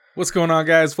What's going on,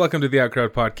 guys? Welcome to the Outcrowd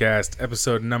Podcast,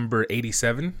 episode number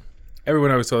 87. Everyone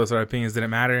always told us our opinions didn't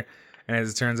matter, and as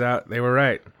it turns out, they were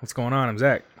right. What's going on? I'm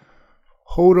Zach.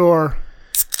 Hodor.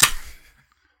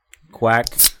 Quack.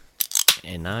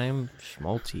 And I'm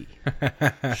Schmalti.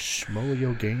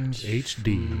 Schmolio Games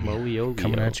HD. Schmolio.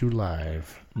 Coming at you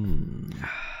live.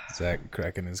 Zach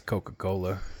cracking his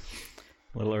Coca-Cola.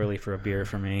 A little early for a beer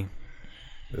for me.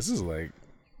 This is like...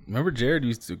 Remember Jared we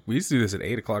used to do this at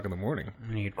 8 o'clock in the morning.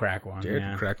 And you'd crack one. Jared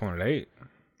could crack one at 8.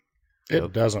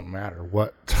 It doesn't matter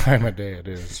what time of day it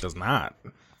It is. does not.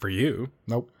 For you.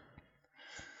 Nope.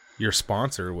 Your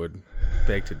sponsor would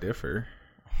beg to differ.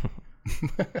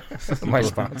 My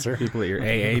sponsor. People at your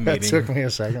AA meeting. That took me a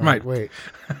second. Might- Wait.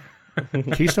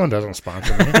 Keystone doesn't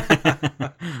sponsor me.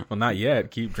 Well, not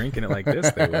yet. Keep drinking it like this,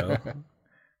 they will.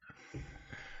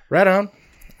 Right on.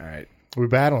 All right. We're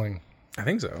battling. I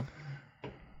think so.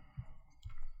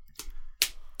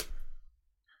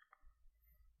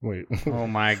 Wait. Oh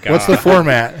my god. What's the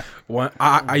format? What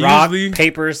I Rock, usually...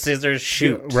 paper, scissors,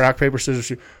 shoot. Rock, paper, scissors,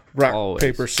 shoot. Rock, Always.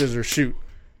 paper, scissors, shoot.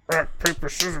 Rock, paper,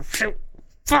 scissors, shoot.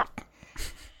 Fuck.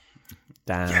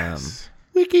 Damn. Yes.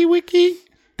 Wiki.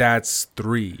 That's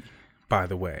 3, by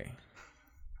the way.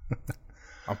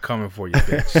 I'm coming for you,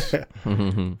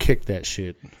 bitch. Kick that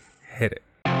shit. Hit it.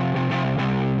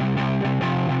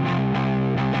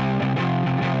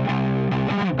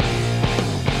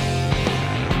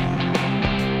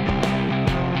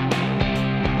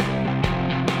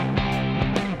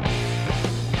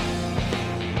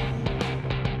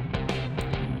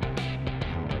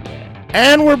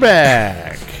 And we're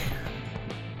back.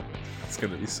 It's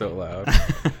going to be so loud.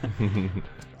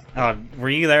 Were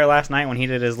you there last night when he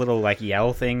did his little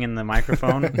yell thing in the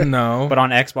microphone? No. But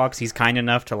on Xbox, he's kind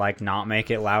enough to not make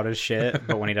it loud as shit.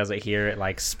 But when he does it here,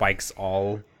 it spikes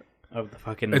all of the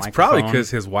fucking It's microphone. probably because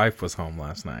his wife was home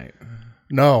last night.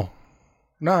 No,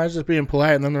 I was just being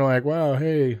polite, and then they're like, wow,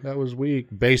 hey, that was weak,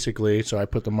 basically. So I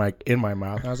put the mic in my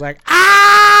mouth, and I was like,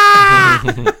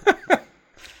 ah!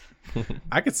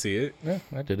 I could see it. Yeah,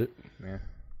 I did it. Yeah.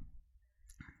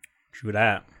 True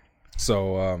that.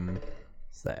 So,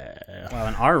 Well,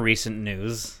 in our recent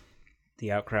news, the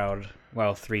Outcrowd,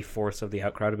 3/4 of the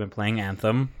Outcrowd have been playing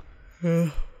Anthem.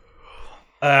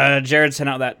 Jared sent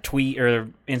out that tweet or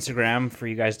Instagram for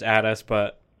you guys to add us,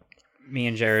 but me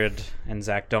and Jared and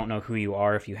Zach don't know who you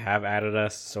are if you have added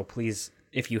us. So please,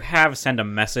 if you have, send a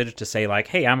message to say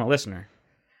hey, I'm a listener,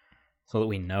 so that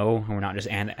we know and we're not just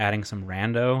adding some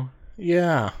rando.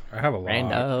 Yeah. I have a lot.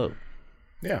 Rando.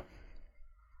 Yeah.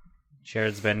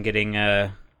 Jared's been getting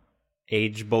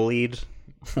age bullied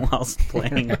whilst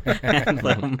playing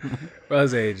Anthem. Well,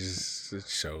 his age it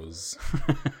shows.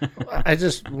 I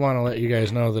just want to let you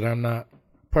guys know that I'm not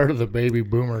part of the baby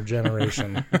boomer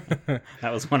generation.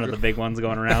 That was one of the big ones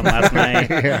going around last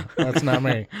night. Yeah, that's not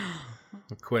me.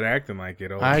 Quit acting like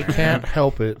it. Old I man. can't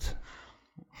help it.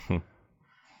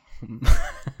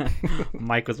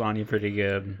 Mike was on you pretty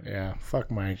good. Yeah,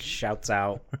 fuck Mike. Shouts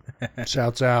out.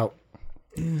 Shouts out.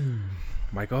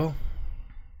 Michael?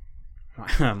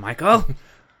 Michael?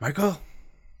 Michael?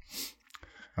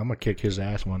 I'm going to kick his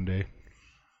ass one day.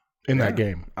 In that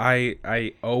game.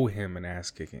 I owe him an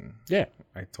ass kicking. Yeah.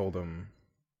 I told him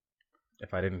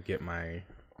if I didn't get my...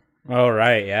 Oh,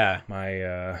 right, yeah.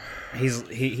 My,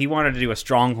 He wanted to do a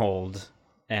stronghold,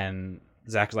 and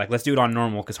Zach was like, let's do it on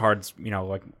normal, because hard's,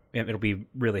 it'll be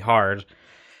really hard.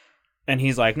 And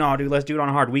he's like, no, dude, let's do it on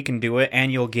hard. We can do it,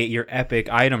 and you'll get your epic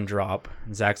item drop.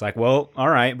 And Zach's like, well, all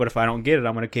right, but if I don't get it,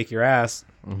 I'm going to kick your ass.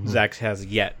 Mm-hmm. Zach has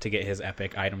yet to get his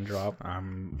epic item drop.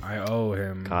 I owe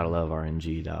him Gotta love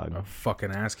RNG, dog. a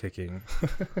fucking ass kicking.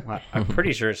 Well, I'm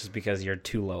pretty sure it's just because you're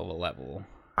too low of a level.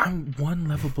 I'm 1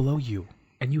 level below you,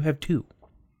 and you have 2.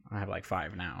 I have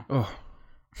 5 now. Oh,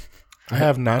 I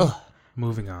have none.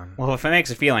 moving on. Well, if it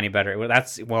makes it feel any better,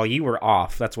 while you were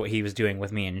off, that's what he was doing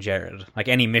with me and Jared.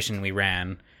 Any mission we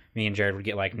ran, me and Jared would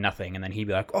get nothing, and then he'd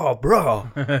be like, oh,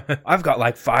 bro, I've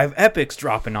got 5 epics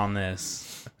dropping on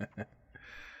this.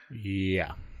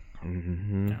 Yeah.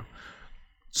 Mm-hmm.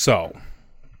 So,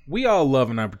 we all love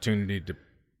an opportunity to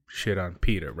shit on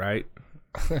PETA, right?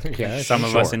 Yeah. Some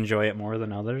of us enjoy it more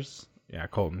than others. Yeah,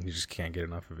 Colton, you just can't get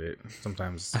enough of it.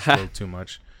 Sometimes it's a little too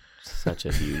much. Such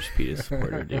a huge PETA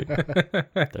supporter, dude.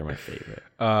 They're my favorite.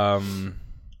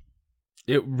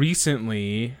 It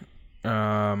recently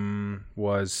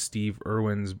was Steve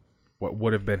Irwin's, what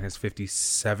would have been his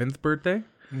 57th birthday.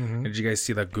 Mm-hmm. Did you guys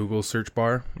see that Google search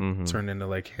bar turned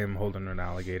into him holding an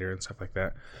alligator and stuff like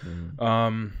that?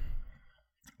 Mm-hmm.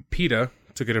 PETA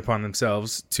took it upon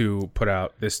themselves to put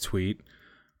out this tweet.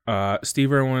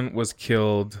 Steve Irwin was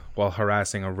killed while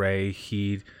harassing a ray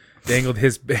he dangled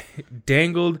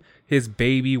his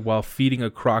baby while feeding a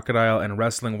crocodile and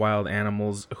wrestling wild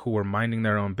animals who were minding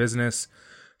their own business.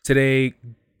 Today,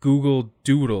 Google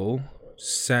Doodle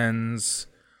sends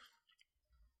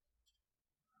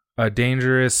a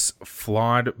dangerous,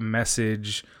 flawed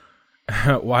message.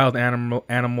 Wild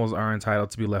animals are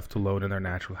entitled to be left alone in their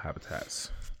natural habitats.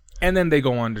 And then they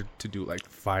go on to do like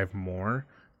 5 more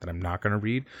that I'm not going to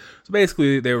read. So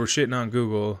basically, they were shitting on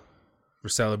Google for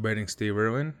celebrating Steve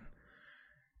Irwin.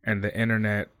 And the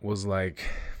internet was like,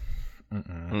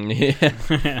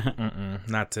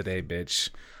 not today, bitch.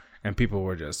 And people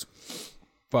were just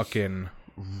fucking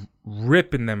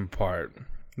ripping them apart.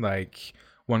 Like,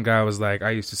 one guy was like,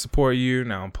 I used to support you.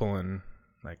 Now I'm pulling,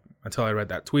 like, until I read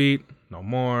that tweet, no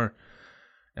more.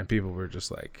 And people were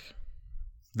just like,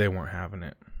 they weren't having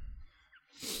it.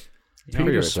 Pretty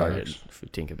Peter retarded sucks. if you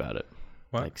think about it.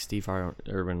 What? Like Steve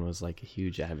Irwin was like a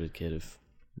huge advocate of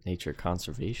nature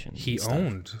conservation. He and stuff.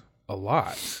 owned a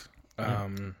lot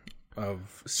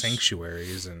of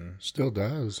sanctuaries and Still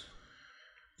does.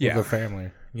 yeah, With the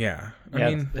family. yeah. Yeah,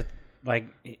 I mean,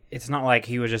 it's not like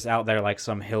he was just out there like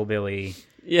some hillbilly,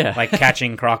 Yeah. like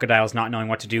catching crocodiles, not knowing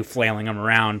what to do, flailing them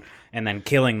around, and then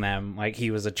killing them. Like,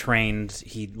 he was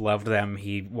he loved them.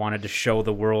 He wanted to show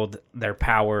the world their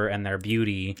power and their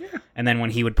beauty. Yeah. And then when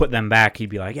he would put them back, he'd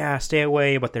be like, yeah, stay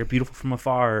away, but they're beautiful from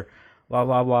afar. Blah,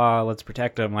 blah, blah. Let's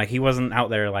protect them. Like, he wasn't out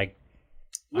there like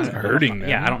hurting them.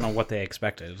 Yeah, I don't know what they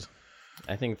expected.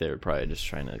 I think they were probably just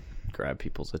trying to grab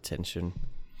people's attention.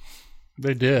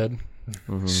 They did.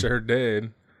 Sure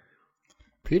did.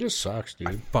 PETA sucks,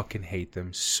 I dude. fucking hate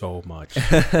them so much.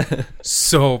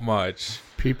 So much.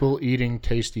 People eating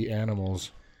tasty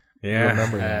animals. Yeah.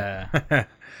 Remember that.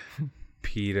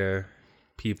 PETA,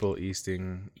 people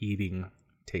eating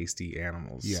tasty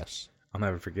animals. Yes. I'll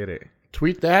never forget it.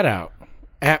 Tweet that out.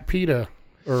 At PETA.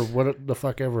 Or what the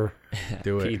fuck ever.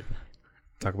 Do it. PETA.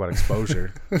 Talk about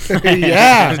exposure.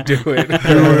 Yeah. Do it.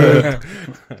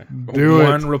 Do it.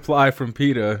 One reply from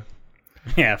PETA,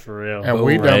 Yeah, for real. And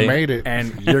we Right. done made it. and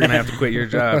you're going to have to quit your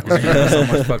job because you're doing so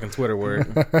much fucking Twitter work.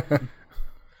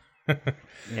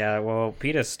 Yeah, well,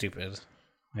 PETA's stupid.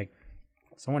 Like,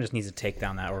 someone just needs to take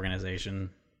down that organization.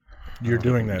 You're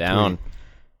doing that. Down. tweet.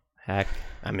 Hack.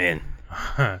 I'm in.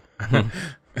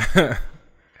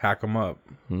 Hack them up.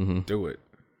 Mm-hmm. Do it.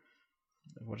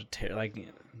 What a like,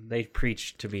 they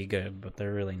preach to be good, but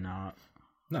they're really not.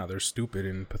 No, they're stupid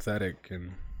and pathetic.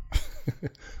 And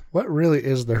What really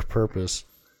is their purpose?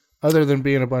 Other than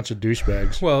being a bunch of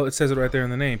douchebags. well, it says it right there in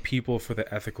the name, people for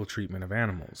the ethical treatment of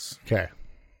animals. Okay.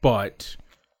 But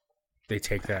they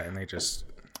take that and they just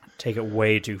Take it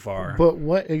way too far. But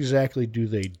what exactly do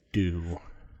they do?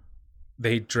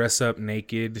 they dress up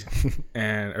naked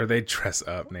or they dress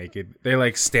up naked. They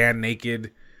like stand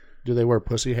naked. Do they wear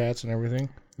pussy hats and everything?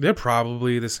 They're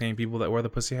probably the same people that wear the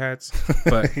pussy hats,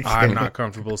 but I'm not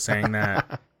comfortable saying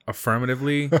that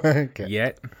affirmatively Okay.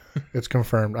 yet. It's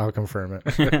confirmed. I'll confirm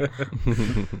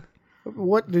it.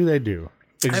 What do they do?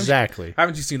 Exactly.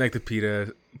 Haven't you seen like the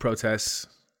PETA protests?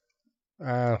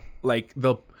 Like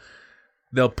they'll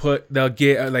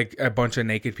get like a bunch of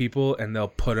naked people and they'll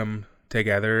put them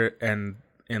together and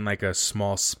in like a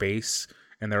small space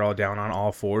and they're all down on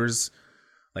all fours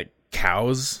like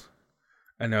cows,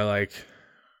 and they're like,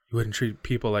 you wouldn't treat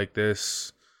people like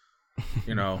this,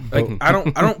 you know. Like I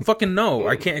don't fucking know.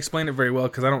 I can't explain it very well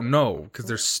because I don't know, because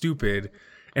they're stupid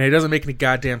and it doesn't make any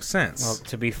goddamn sense. Well,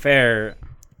 to be fair,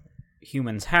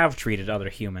 humans have treated other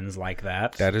humans like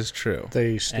that. That is true.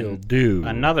 They still And do.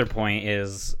 Another point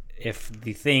is, if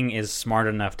the thing is smart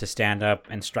enough to stand up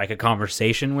and strike a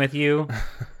conversation with you,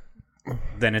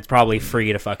 then it's probably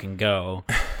free to fucking go.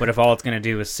 But if all it's going to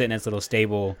do is sit in its little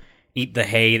stable, eat the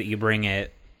hay that you bring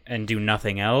it, and do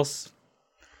nothing else,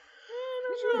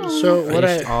 So what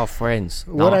Fish I all friends.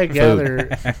 what not I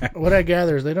food.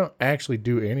 gather is they don't actually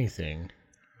do anything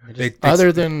They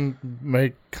other than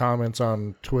make comments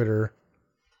on Twitter,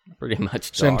 Pretty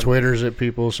much. send dog. Twitters at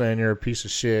people saying you're a piece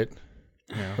of shit,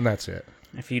 and that's it.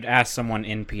 if you'd ask someone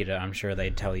in PETA, I'm sure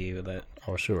they'd tell you that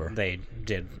Oh, sure. they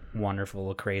did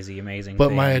wonderful, crazy, amazing But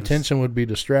things. my attention would be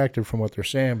distracted from what they're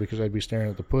saying because I'd be staring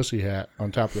at the pussy hat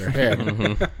on top of their head.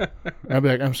 I'd be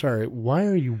like, I'm sorry, why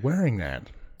are you wearing that?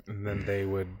 and then they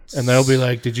would And they'll be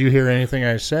like, did you hear anything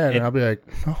I said? It- And I'll be like,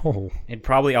 no. It'd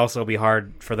probably also be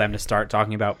hard for them to start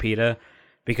talking about PETA,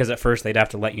 because at first they'd have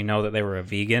to let you know that they were a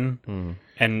vegan.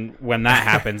 And when that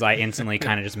happens, I instantly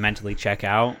kind of just mentally check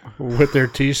out. With their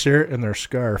t-shirt and their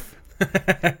scarf.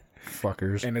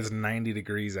 Fuckers. and it's 90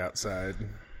 degrees outside.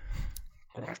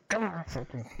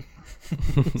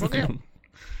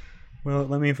 Well,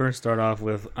 let me first start off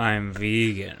with I'm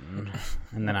vegan.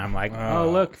 And then I'm like, oh,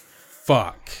 look,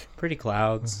 Fuck. pretty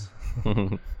clouds.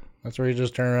 That's where you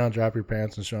just turn around, drop your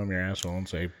pants, and show them your asshole and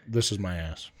say, "This is my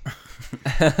ass."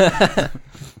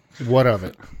 What of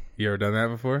it? You ever done that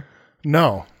before?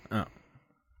 No. Oh.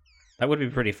 That would be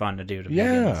pretty fun to do to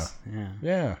Yeah. vegans.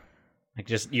 Yeah. Like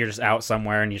you're just out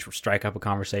somewhere and you just strike up a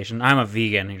conversation. I'm a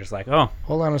vegan. And you're just like, oh,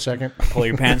 Hold on a second. pull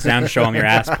your pants down, show them your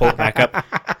ass, pull it back up.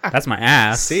 That's my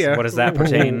ass. See ya. What does that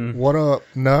pertain? What up,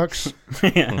 Nux?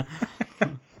 Yeah.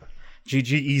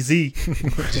 GGEZ.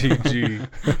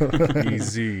 GG.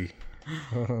 Easy.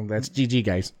 That's GG,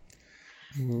 guys.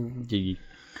 Gee.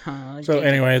 So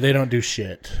anyway, they don't do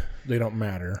shit. They don't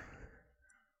matter.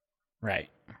 Right.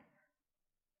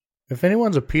 If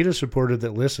anyone's a PETA supporter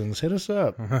that listens, hit us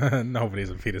up. Nobody's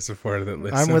a PETA supporter that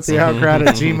listens. I'm with the outcrowd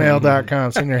at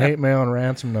gmail.com. Send your hate mail and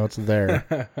ransom notes there.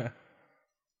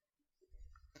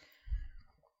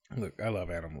 Look, I love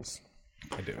animals.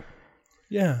 I do.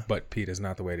 Yeah. But PETA's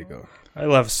not the way to go. I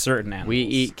love certain animals. We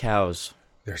eat cows.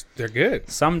 They're good.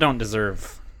 Some don't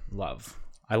deserve love.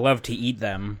 I love to eat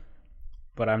them,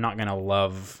 but I'm not going to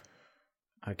love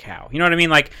a cow. You know what I mean?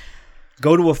 Like,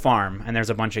 go to a farm and there's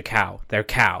a bunch of cow. They're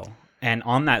cow. And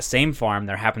on that same farm,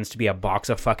 there happens to be a box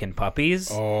of fucking puppies.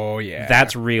 Oh, yeah.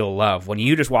 That's real love. When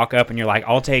you just walk up and you're like,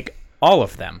 I'll take all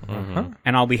of them,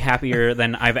 and I'll be happier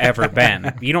than I've ever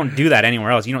been. You don't do that anywhere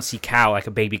else. You don't see cow, like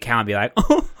a baby cow, and be like,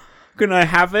 oh, can I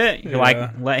have it? You're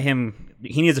like, let him,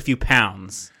 he needs a few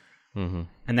pounds, and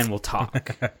then we'll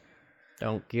talk.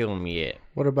 Don't kill me yet.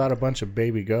 What about a bunch of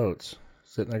baby goats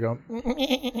sitting there going,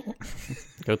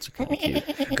 Goats are kind of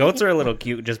cute. Goats are a little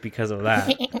cute just because of that.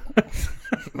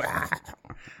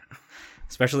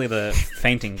 Especially the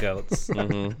fainting goats.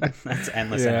 That's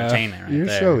endless entertainment right "You're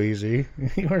there. so easy.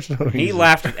 You are so easy." He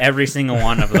laughed at every single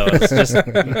one of those. Just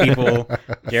people.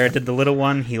 Jared did the little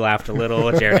one. He laughed a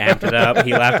little. Jared amped it up.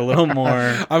 He laughed a little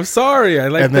more. I'm sorry. I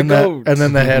like and the then goat. and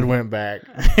then the head went back.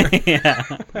 Yeah.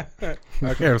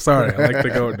 Okay, I'm sorry. I like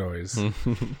the goat noise.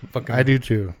 Fucking, I do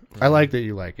too. I like that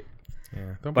you like it.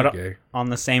 Yeah, don't But be gay. on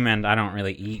the same end, I don't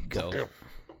really eat goat.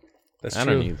 That's I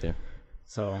true. don't either.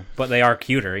 So, but they are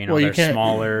cuter. You know, Well, you they're can't.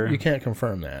 smaller. You can't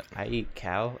confirm that. I eat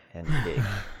cow and pig.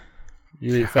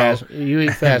 You eat fast. You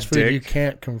eat fast food. Dick. You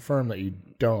can't confirm that you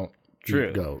don't True.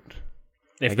 eat goat.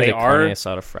 If I they get a are, carne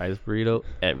asada fries burrito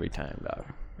every time, dog.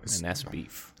 And that's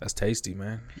beef. That's tasty,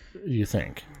 man. You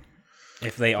think?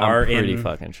 if they I'm are pretty in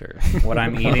fucking sure. what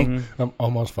I'm eating, I'm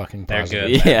almost fucking they're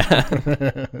positive. good.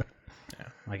 Yeah.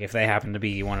 Like if they happen to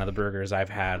be one of the burgers I've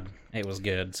had, it was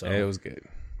good. So It was good.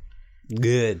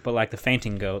 Good. But like the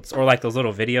fainting goats, or like those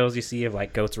little videos you see of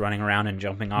like goats running around and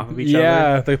jumping off of each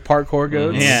Yeah, other. the parkour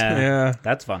goats. Yeah. Yeah.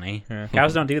 That's funny. Yeah.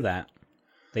 Cows don't do that.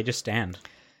 They just stand.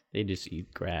 They just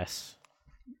eat grass.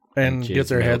 And Jizz get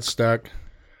their milk. heads stuck.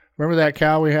 Remember that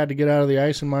cow we had to get out of the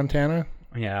ice in Montana?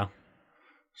 Yeah.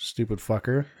 Stupid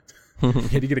fucker.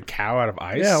 Had to get a cow out of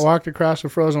ice? Yeah, walked across a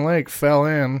frozen lake, fell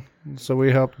in, so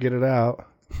we helped get it out.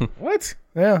 What?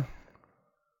 Yeah.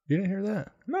 You didn't hear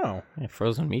that? No. Yeah,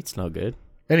 frozen meat's no good.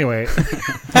 Anyway,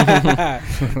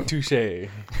 Touche. the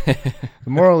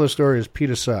moral of the story is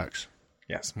PETA sucks.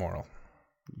 Yes, moral.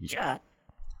 Yeah.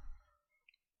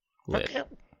 Lit.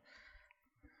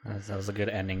 That was a good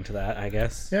ending to that, I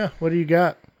guess. Yeah, what do you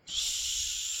got?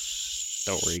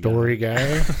 Story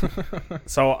guy.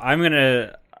 So I'm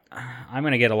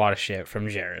gonna get a lot of shit from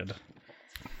Jared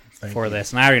for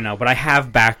this, and I already know, but I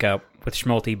have backup with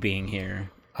Schmulty being here.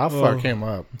 I'll fuck him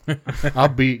up. I'll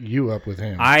beat you up with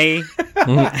him. I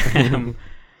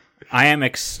am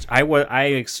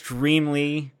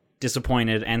extremely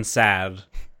disappointed and sad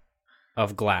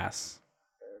of Glass.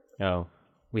 Oh.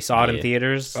 We saw it in Yeah.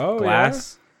 theaters. Oh,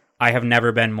 Glass. I have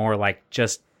never been more like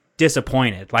just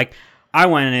disappointed. Like I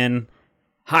went in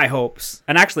high hopes,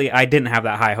 and actually I didn't have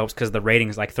that high hopes because the rating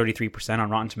is like 33% on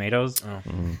Rotten Tomatoes. Oh.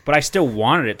 But I still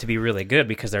wanted it to be really good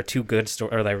because they're two good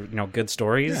good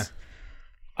stories. Yeah.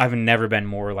 I've never been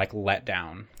more like let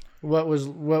down. What was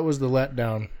the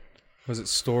letdown? Was it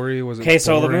story? Was it Okay,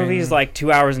 so the boring? movie is like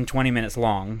 2 hours and 20 minutes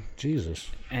long,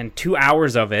 Jesus. and 2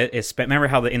 hours of it is spent. Remember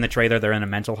how in the trailer they're in a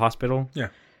mental hospital? Yeah.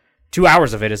 2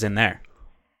 hours of it is in there.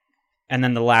 And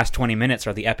then the last 20 minutes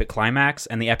are the epic climax,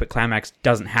 and the epic climax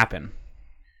doesn't happen.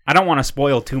 I don't want to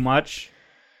spoil too much.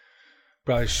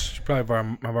 Probably I've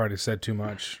already said too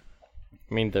much.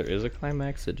 I mean, there is a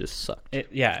climax. It just sucked. It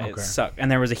Okay. sucked. And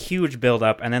there was a huge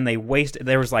build-up, and then there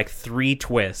was like 3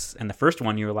 twists. And the first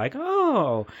one you were like,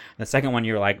 oh. And the second one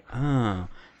you were like, oh.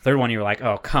 Third one you were like,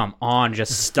 oh, come on,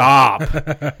 just stop.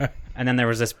 And then there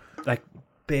was this like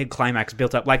big climax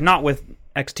built up, like not with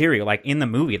exterior, like in the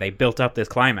movie they built up this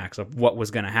climax of what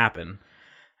was going to happen.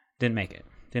 Didn't make it.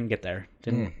 Didn't get there.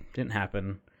 Didn't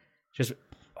happen. Just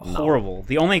horrible.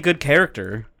 The only good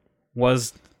character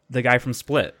was the guy from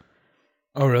Split.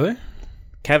 Oh, really?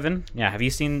 Kevin. Yeah, have you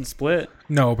seen Split?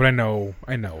 No, but I know.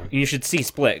 You should see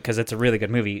Split because it's a really good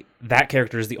movie. That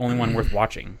character is the only one worth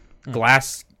watching.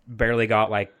 Glass barely got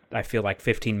like I feel like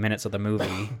 15 minutes of the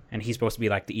movie, and he's supposed to be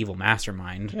like the evil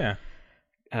mastermind. Yeah.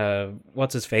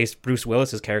 What's his face? Bruce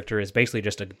Willis's character is basically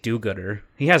just a do-gooder.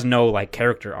 He has no like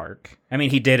character arc. I mean,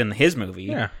 he did in his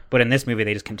movie, but in this movie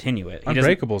they just continue it.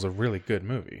 Unbreakable is a really good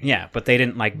movie. Yeah, but they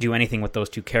didn't like do anything with those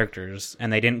two characters,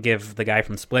 and they didn't give the guy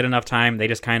from Split enough time. They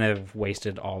just kind of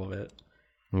wasted all of it.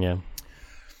 Yeah.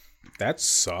 That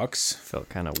sucks. Felt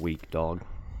kind of weak, dog.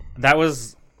 That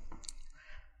was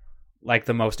like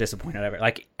the most disappointed ever.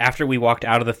 Like after we walked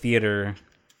out of the theater,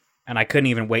 and I couldn't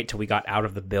even wait till we got out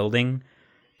of the building.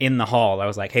 In the hall, I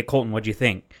was like, "Hey, Colton, what'd you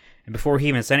think?" And before he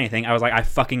even said anything, I was like, "I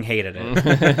fucking hated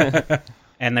it."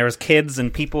 And there was kids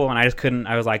and people, and I just couldn't.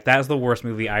 I was like, "That's the worst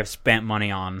movie I've spent money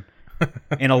on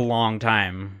in a long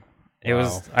time." It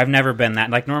was. I've never been that.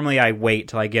 Like normally, I wait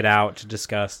till I get out to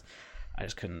discuss. I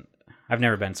just couldn't. I've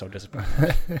never been so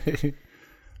disappointed.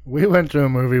 We went to a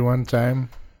movie one time.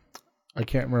 I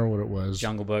can't remember what it was.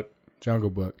 Jungle Book.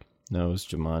 No, it was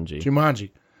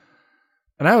Jumanji.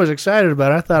 And I was excited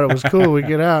about it. I thought it was cool. We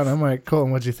get out, and I'm like,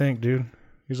 Colton, what'd you think, dude?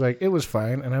 He's like, it was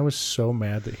fine. And I was so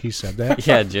mad that he said that.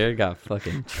 Yeah, Jared got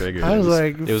fucking triggered. I was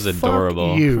like, it was adorable.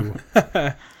 Fuck you.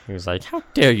 He was like, how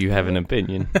dare you have an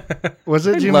opinion? Was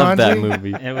it I Jumanji? love that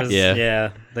movie. It was,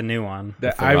 yeah the new one.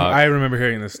 I remember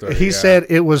hearing this story. He said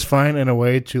it was fine in a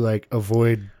way to like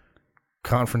avoid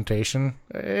confrontation.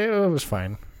 It was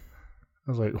fine.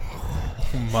 I was like,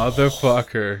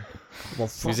 motherfucker. Well,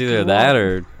 it was either that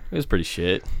or it was pretty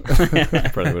shit.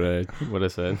 Probably what I would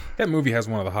have said. That movie has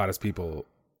one of the hottest people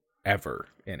ever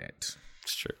in it.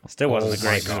 It's true. Still wasn't a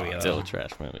great movie, though. Still a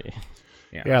trash movie.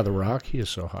 Yeah, The Rock, he is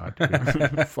so hot.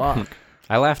 Fuck.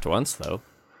 I laughed once, though.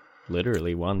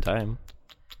 Literally one time.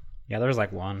 Yeah, there was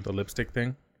like one. The lipstick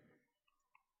thing?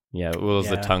 Yeah, it was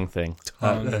the tongue thing.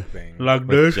 Tongue thing. Like With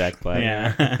this? Jack Black.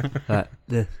 Yeah.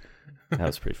 That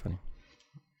was pretty funny.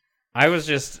 I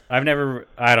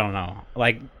don't know.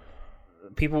 Like,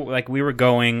 people, like, we were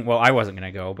going, well, I wasn't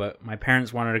going to go, but my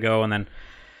parents wanted to go, and then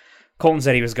Colton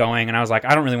said he was going, and I was like,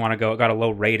 I don't really want to go. It got a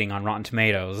low rating on Rotten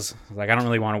Tomatoes. I was like, I don't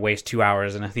really want to waste 2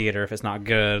 hours in a theater if it's not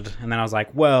good. And then I was like,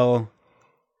 well,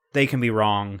 they can be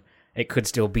wrong. It could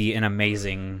still be an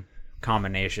amazing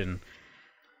combination.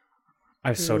 I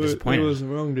was so disappointed. It was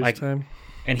wrong this time.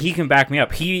 And he can back me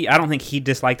up. I don't think he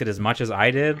disliked it as much as I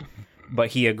did, but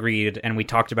he agreed, and we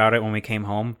talked about it when we came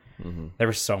home. Mm-hmm. There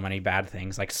were so many bad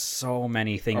things, like so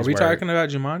many things. Are we talking about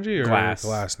Jumanji or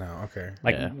Glass now? Okay.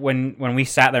 Like when we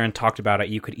sat there and talked about it,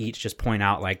 you could each just point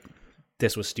out like,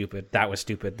 this was stupid, that was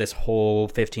stupid, this whole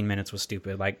 15 minutes was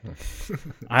stupid. Like,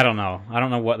 I don't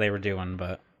know what they were doing,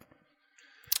 but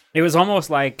it was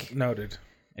almost like noted.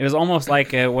 It was almost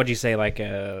like what'd you say? Like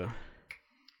it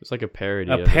was like a parody.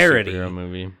 A of parody a superhero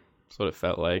movie. That's what it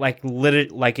felt like.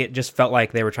 Like it just felt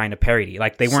like they were trying to parody.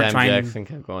 Like they weren't Sam trying. Jackson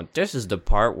kept going, "This is the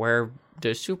part where the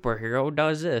superhero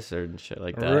does this," or shit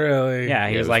like that. Really? Yeah,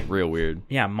 he was like real weird.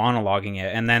 Yeah, monologuing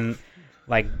it, and then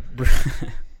like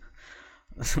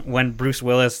when Bruce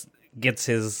Willis gets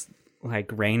his like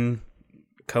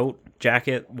raincoat,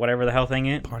 jacket, whatever the hell thing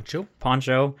it,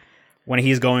 poncho, when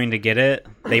he's going to get it,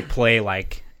 they play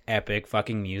like epic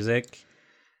fucking music,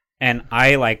 and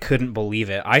I like couldn't believe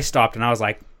it. I stopped and I was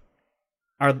like,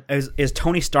 Is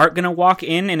Tony Stark gonna walk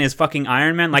in his fucking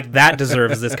Iron Man? Like, that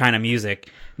deserves this kind of music,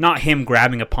 not him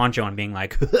grabbing a poncho and being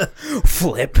like,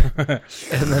 flip. And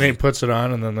then he puts it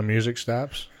on, and then the music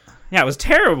stops. Yeah, it was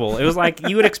terrible. It was like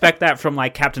you would expect that from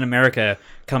like Captain America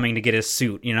coming to get his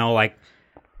suit, you know, like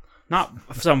not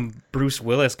some Bruce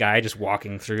Willis guy just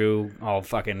walking through all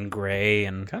fucking gray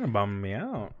and kind of bumming me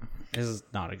out. This is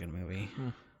not a good movie.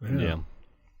 Yeah.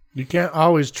 You can't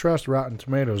always trust Rotten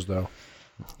Tomatoes, though.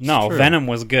 No, Venom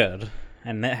was good,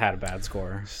 and it had a bad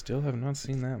score. Still have not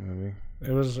seen that movie.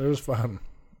 It was fun.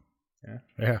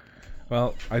 Yeah.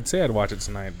 Well, I'd say I'd watch it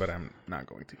tonight, but I'm not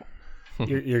going to.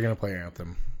 You're gonna play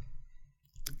Anthem.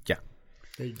 Yeah.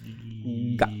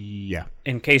 Yeah.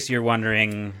 In case you're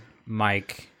wondering,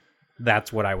 Mike,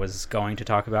 that's what I was going to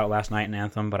talk about last night in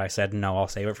Anthem, but I said no, I'll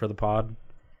save it for the pod.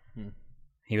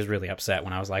 He was really upset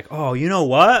when I was like, "Oh, you know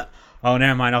what? Oh,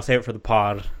 never mind, I'll save it for the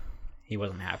pod." He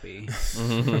wasn't happy.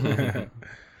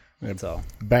 So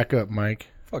back up, Mike.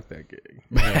 Fuck that gig.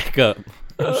 Back up.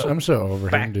 I'm so over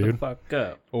him, dude. Fuck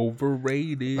up.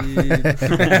 Overrated.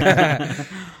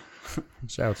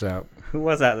 Shouts out. Who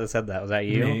was that said that? Was that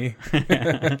you? Me.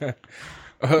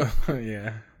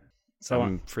 Yeah. So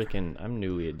I'm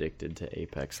newly addicted to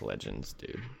Apex Legends,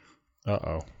 dude.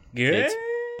 Uh-oh. good. It's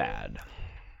bad.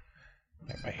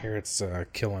 I hear it's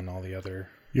killing all the other.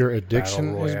 Your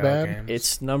addiction Battle is Royale bad? games.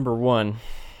 It's number one.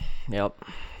 Yep.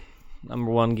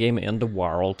 Number one game in the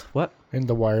world. What? In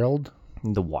the wild?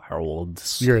 In the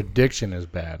wilds. Your addiction is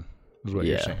bad, is what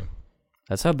you're Yeah. saying.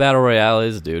 That's how Battle Royale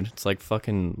is, dude. It's like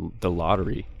fucking the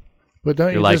lottery. But don't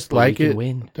You're you like, just "But we like can it?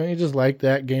 win." Don't you just like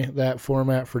that game, that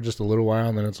format for just a little while,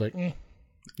 and then it's like,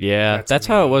 Yeah, That's that's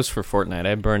how it was for Fortnite.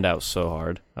 I burned out so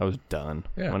hard. I was done.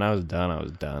 Yeah. When I was done, I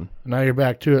was done. now you're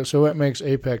back to it. So what makes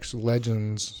Apex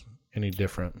Legends any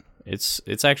different? It's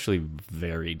actually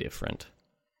very different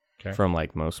Okay. from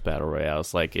like most battle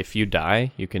royales. Like if you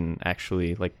die, you can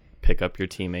actually like pick up your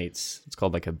teammates. It's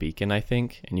called like a beacon, I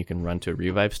think, and you can run to a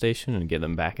revive station and get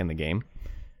them back in the game.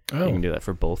 You Oh, can do that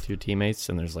for both your teammates,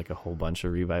 and there's like a whole bunch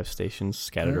of revive stations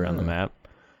scattered around the map.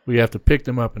 we have to pick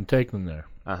them up and take them there.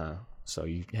 So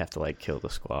you have to like kill the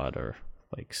squad or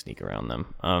like sneak around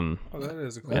them. Oh, that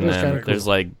is a cool. And is then kinda there's cool.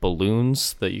 like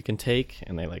balloons that you can take,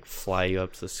 and they like fly you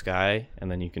up to the sky, and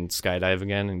then you can skydive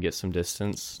again and get some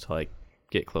distance to like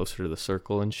get closer to the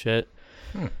circle and shit.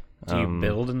 Do you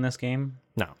build in this game?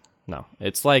 No,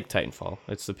 it's like Titanfall.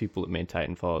 It's the people that made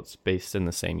Titanfall. It's based in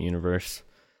the same universe.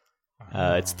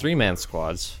 It's 3-man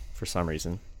squads for some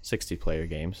reason, 60-player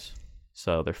games.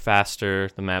 So they're faster,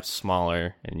 the map's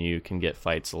smaller, and you can get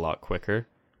fights a lot quicker,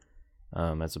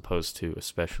 as opposed to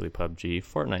especially PUBG.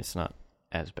 Fortnite's not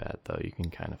as bad, though. You can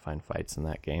kind of find fights in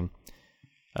that game.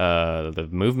 The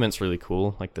movement's really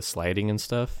cool, like the sliding and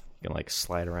stuff. You can like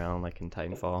slide around like in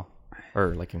Titanfall,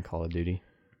 or like in Call of Duty.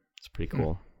 It's pretty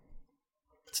cool.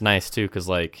 It's nice, too, because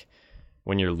like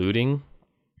when you're looting,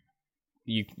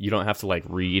 you don't have to like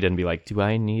read and be like, do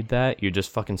I need that? You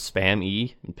just fucking spam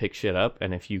E and pick shit up,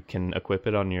 and if you can equip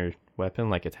it on your weapon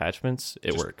like attachments,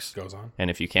 it Just works. Goes on. And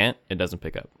if you can't, it doesn't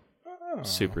pick up. Oh,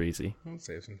 Super easy. I'll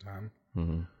save some time.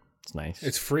 It's nice.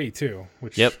 It's free too.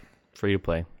 Which Yep, free to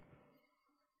play.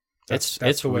 that's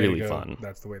It's the way really to go. fun.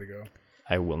 That's the way to go.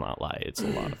 I will not lie, it's a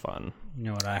lot of fun. You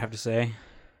know what I have to say?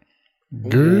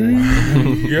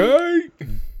 Yay!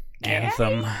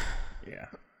 Anthem. Yeah,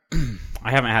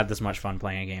 I haven't had this much fun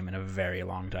playing a game in a very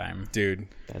long time. dude.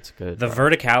 That's good. The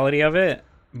verticality of it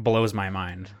blows my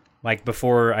mind. Like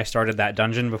before I started that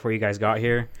dungeon, before you guys got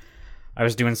here, I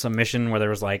was doing some mission where there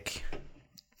was like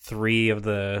 3 of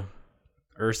the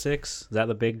Ursics. Is that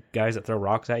the big guys that throw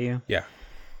rocks at you? Yeah,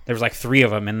 There was like 3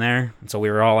 of them in there, and so we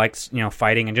were all like,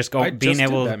 fighting and just I being just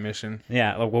able. did that mission.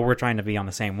 Yeah, well, we're trying to be on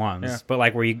the same ones, Yeah. but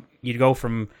like where you'd go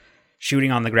from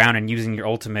shooting on the ground and using your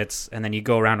ultimates, and then you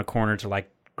go around a corner to like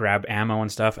grab ammo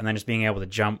and stuff, and then just being able to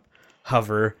jump,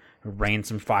 hover, rain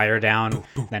some fire down,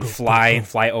 then fly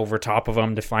over top of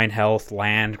them to find health,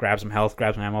 land, grab some health,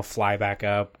 grab some ammo, fly back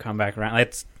up, come back around.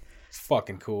 It's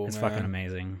Fucking cool. it's man. fucking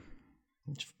amazing.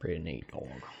 It's pretty neat, dog.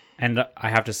 And I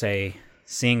have to say,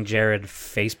 seeing Jared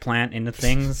faceplant into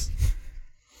things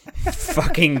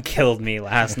fucking killed me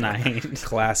last night.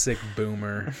 Classic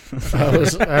boomer.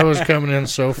 I was coming in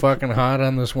so fucking hot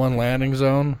on this one landing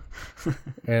zone,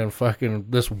 and fucking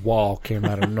this wall came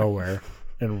out of nowhere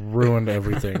and ruined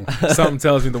everything. Something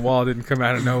tells me the wall didn't come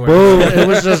out of nowhere. Boom!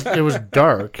 It was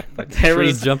dark. There Tree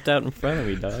was jumped out in front of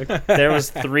me, dog. there was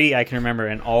 3 I can remember,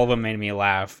 and all of them made me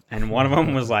laugh. And one of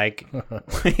them was like,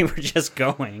 we were just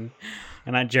going,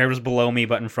 and Jared was below me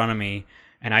but in front of me,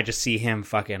 and I just see him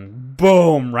fucking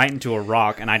boom right into a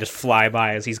rock, and I just fly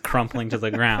by as he's crumpling to the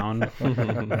ground.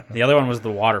 The other one was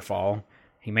the waterfall.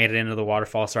 He made it into the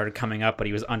waterfall, started coming up, but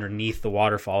he was underneath the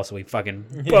waterfall, so he fucking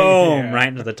boom right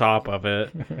into the top of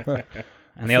it.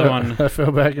 And the other one, I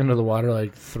fell back into the water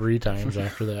like 3 times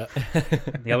after that.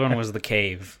 the other one was the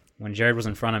cave. When Jared was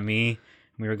in front of me,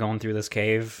 we were going through this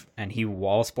cave, and he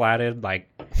wall splatted. Like,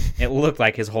 it looked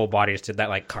like his whole body just did that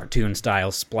like cartoon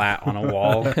style splat on a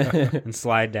wall and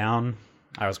slide down.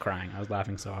 I was crying. I was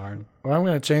laughing so hard. Well, I'm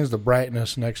going to change the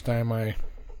brightness next time I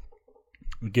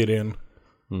get in.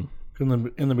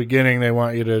 In the beginning, they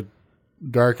want you to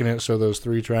darken it so those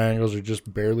 3 triangles are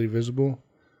just barely visible.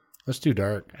 That's too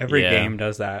dark. Every Yeah. game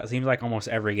does that. It seems like almost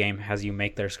every game has you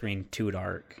make their screen too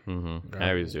dark. I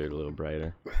always do it a little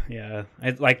brighter. Yeah.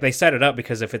 Like they set it up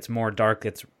because if it's more dark,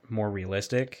 it's more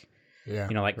realistic. Yeah.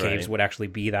 Like caves Right. would actually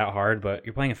be that hard, but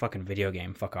you're playing a fucking video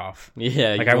game. Fuck off. Yeah,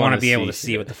 Like you I want wanna to be able to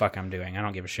see shit. what the fuck I'm doing. I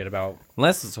don't give a shit about.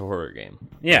 Unless it's a horror game.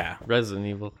 Yeah. Resident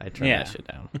Evil, I turn Yeah. that shit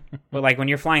down. But like when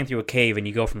you're flying through a cave and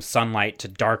you go from sunlight to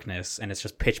darkness and it's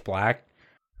just pitch black,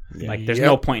 like there's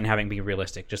no point in having it be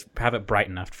realistic. Just have it bright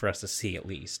enough for us to see at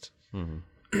least.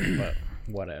 But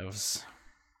whatevs.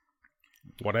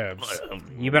 Whatevs.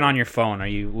 You've been on your phone. Are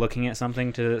you looking at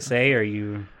something to say? Or are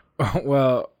you?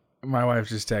 Well, My wife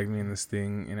just tagged me in this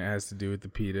thing, and it has to do with the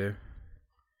PETA.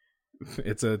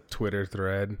 It's a Twitter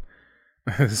thread.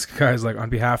 This guy's like,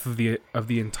 on behalf of the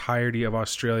entirety of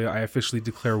Australia, I officially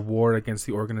declare war against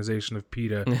the organization of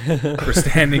PETA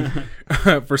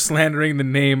for slandering the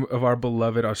name of our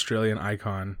beloved Australian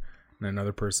icon. And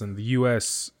another person, the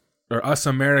U.S. or us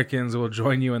Americans will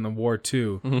join you in the war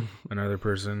too. Another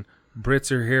person,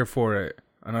 Brits are here for it.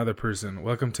 Another person,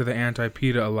 welcome to the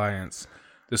anti-PETA alliance.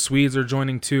 The Swedes are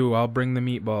joining too. I'll bring the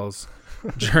meatballs.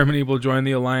 Germany will join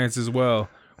the alliance as well.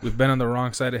 We've been on the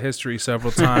wrong side of history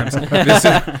several times.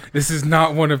 This is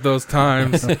not one of those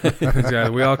times. Yeah,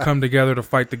 we all come together to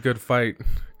fight the good fight.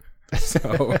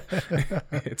 So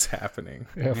it's happening.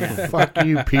 Yeah, fuck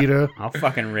you, PETA. I'll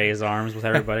fucking raise arms with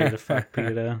everybody to fuck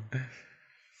PETA.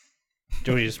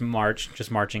 Do we just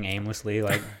marching aimlessly,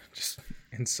 like Just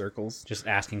in circles. just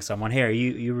asking someone, "Hey, are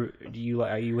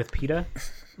you with PETA?"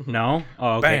 No.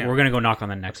 Oh, okay. Bam. We're gonna go knock on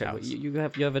the next house. You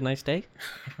have a nice day.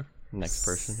 Next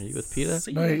person, are you with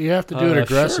PETA? No, you have to do it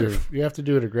aggressive. Sure. You have to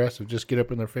do it aggressive. Just get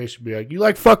up in their face and be like, "You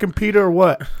like fucking PETA or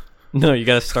what?" No, you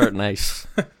got to start nice.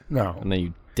 No, And then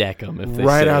you deck them if they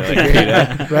right say out the like,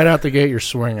 gate. Right out the gate, you're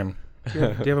swinging. Do you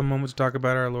have a moment to talk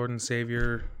about our Lord and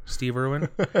Savior, Steve Irwin?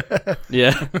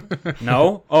 Yeah.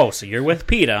 No. Oh, so you're with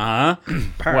PETA, huh?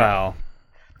 Well,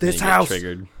 This house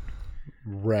triggered.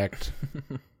 Wrecked.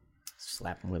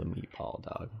 Slap him with a meatball,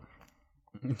 dog.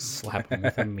 slap him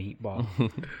with a meatball.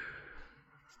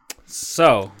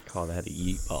 So, Call that a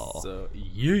yeet ball. So,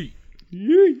 yeet.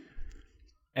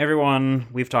 everyone,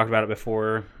 we've talked about it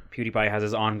before. PewDiePie has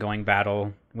his ongoing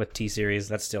battle with T-Series.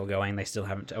 That's still going. They still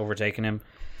haven't overtaken him.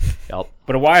 Yup.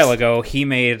 But a while ago, he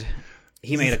made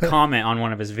a comment on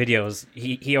one of his videos.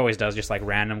 He always does just like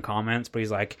random comments, but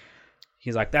he's like,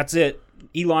 that's it.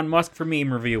 Elon Musk for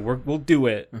meme review. We'll do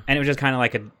it. And it was just kind of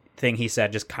like a thing he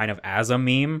said, just kind of as a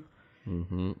meme.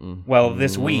 Well,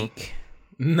 this week,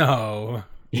 No.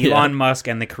 Elon Musk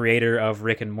and the creator of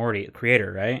Rick and Morty,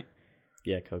 right?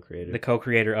 Yeah, co-creator. The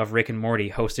co-creator of Rick and Morty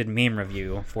hosted meme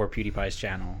review for PewDiePie's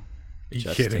channel.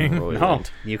 You kidding? No,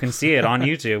 you can see it on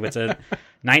YouTube. It's a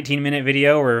 19-minute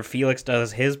video where Felix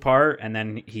does his part, and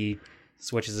then he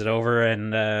switches it over,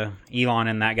 and Elon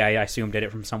and that guy, I assume, did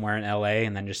it from somewhere in LA,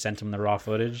 and then just sent him the raw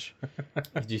footage.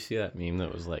 Did you see that meme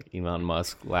that was like Elon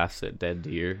Musk laughs at dead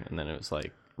deer, and then it was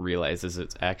like realizes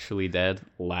it's actually dead,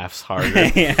 laughs harder.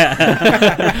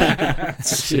 Yeah.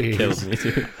 Shit kills me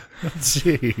too.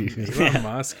 Jeez. Elon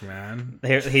Musk, man.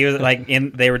 He was like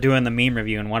they were doing the meme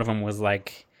review, and one of them was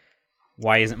like,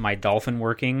 "Why isn't my dolphin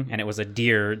working?" And it was a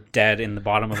deer dead in the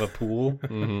bottom of a pool.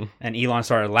 And Elon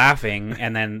started laughing,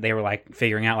 and then they were like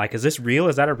figuring out like, is this real?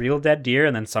 Is that a real dead deer?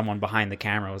 And then someone behind the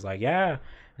camera was like, yeah.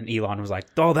 And Elon was like,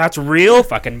 "Oh, that's real!"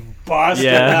 Fucking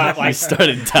busted up, like he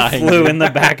started dying. flew in the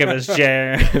back of his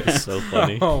chair. It's so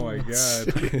funny. Oh my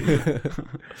god.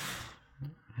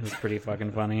 It was pretty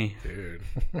fucking funny. Dude.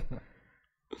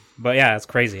 But yeah, it's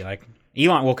crazy. Like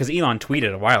Elon, well, because Elon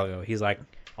tweeted a while ago. He's like,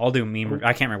 "I'll do meme."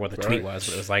 I can't remember what the tweet was,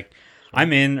 but it was like,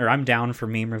 I'm down for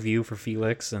meme review for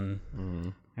Felix," and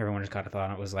everyone just kind of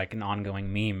thought it was like an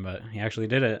ongoing meme, but he actually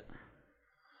did it.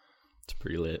 It's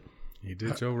pretty lit. He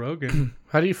did Joe Rogan.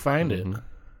 How do you find it?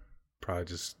 Probably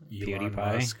just Elon PewDiePie.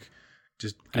 Musk.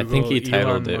 Just I think he Google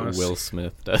titled Elon it Musk. Will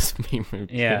Smith does meme review.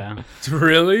 Yeah,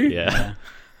 Really? Yeah.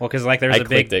 well, because like there's I a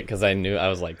clicked big it because I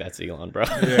was like, that's Elon, bro.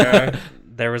 Yeah.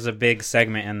 there was a big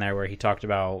segment in there where he talked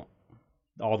about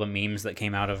all the memes that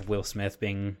came out of Will Smith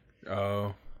being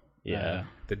Oh, Yeah.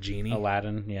 the genie.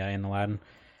 Aladdin. Yeah, in Aladdin.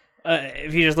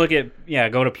 If you just look at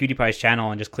go to PewDiePie's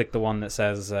channel and just click the one that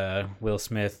says Will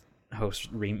Smith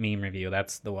host meme review.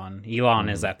 That's the one. Elon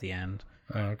is at the end.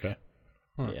 Oh, okay.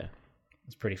 Yeah.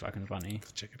 It's pretty fucking funny.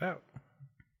 Let's check it out.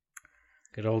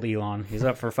 Good old Elon. He's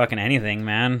up for fucking anything,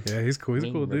 man. Yeah, he's cool. He's a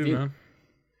Meme cool dude, review. man.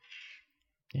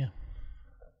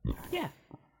 Yeah.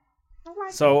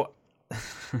 So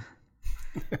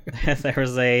there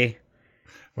was a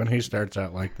When he starts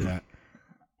out like that,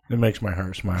 it makes my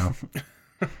heart smile.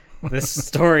 this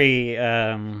story.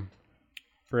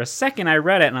 For a second, I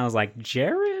read it and I was like,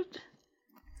 Jared?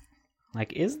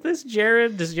 Like, is this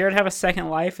Jared? Does Jared have a second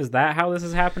life? Is that how this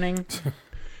is happening?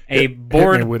 A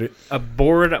bored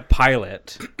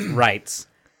pilot writes,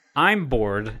 "I'm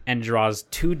bored," and draws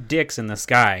two dicks in the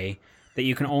sky that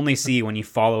you can only see when you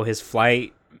follow his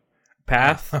flight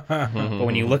path. But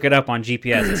when you look it up on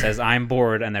GPS, it says, "I'm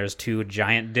bored," and there's two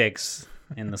giant dicks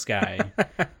in the sky.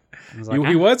 I was like,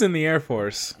 He was in the Air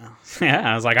Force. yeah,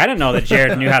 I was like, I didn't know that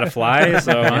Jared knew how to fly,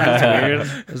 so that's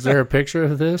weird. Is there a picture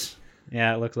of this?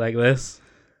 Yeah, it looks like this.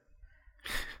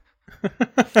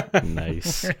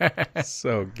 Nice.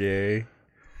 So gay.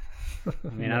 I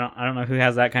mean, I don't know who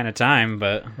has that kind of time,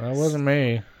 but That wasn't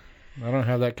me. I don't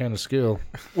have that kind of skill.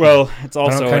 well, it's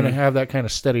also I don't have that kind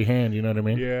of steady hand. You know what I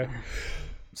mean? Yeah.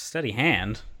 steady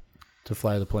hand. To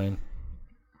fly the plane.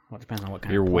 Well, it depends on what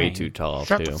kind You're of way plane. too tall,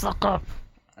 Shut too. the fuck up.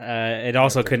 It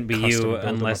also couldn't be Custom you build them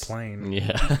a unless plane.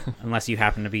 Yeah. unless you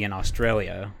happen to be in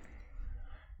Australia.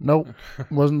 Nope.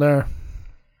 Wasn't there.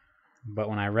 But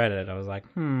when I read it, I was like,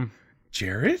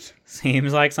 Jared?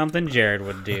 seems like something Jared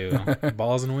would do.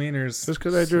 Balls and wieners. Just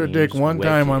because I drew a dick Seems one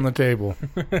time wicked. on the table.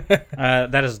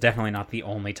 That is definitely not the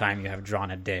only time you have drawn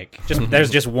a dick.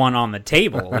 There's just one on the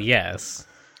table, yes.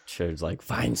 Jared's like,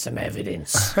 find some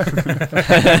evidence.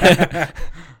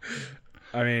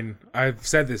 I mean, I've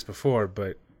said this before,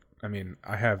 but I mean,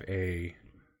 I have a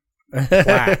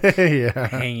plaque Yeah.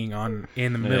 hanging on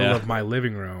in the middle Yeah. of my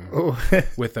living room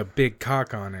with a big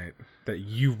cock on it that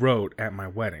you wrote at my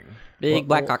wedding. Big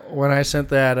black cock. When I sent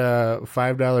that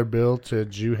 $5 bill to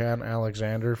Juhan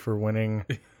Alexander for winning,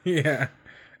 Yeah.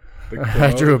 The I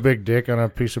quote. drew a big dick on a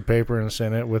piece of paper and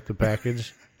sent it with the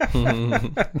package.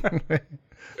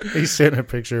 He sent a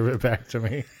picture of it back to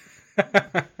me.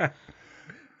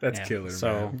 That's Yeah, killer, so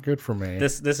man. Good for me.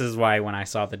 this is why when I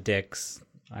saw the dicks,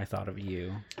 I thought of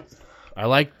you. I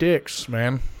like dicks,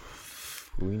 man.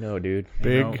 We know, dude.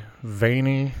 Big, know.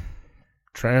 veiny,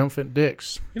 triumphant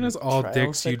dicks. You know, all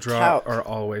dicks you Triumphant draw tout. are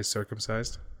always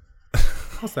circumcised.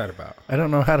 What's that about? I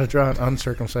don't know how to draw an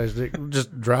uncircumcised dick.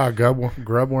 Just draw a grub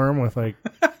worm with like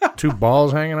 2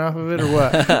 balls hanging off of it or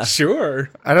what? Sure.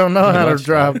 I don't know how to much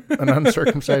draw an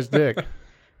uncircumcised dick.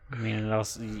 I mean, it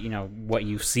also, what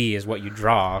you see is what you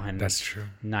draw, and That's true.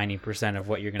 90% of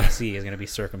what you're going to see is going to be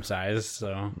circumcised.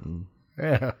 So,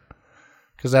 Yeah.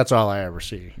 Because that's all I ever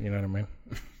see. You know what I mean?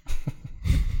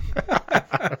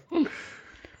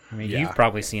 I mean, Yeah. you've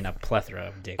probably seen a plethora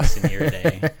of dicks in your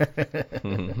day.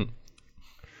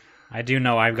 I do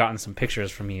know I've gotten some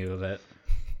pictures from you that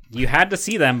you had to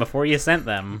see them before you sent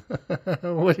them.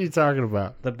 What are you talking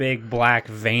about? The big black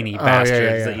veiny yeah,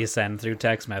 bastards yeah. that you send through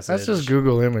text message. That's just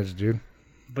Google image, dude.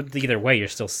 But either way, you're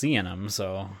still seeing them.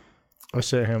 So I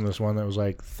sent him this one that was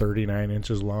like 39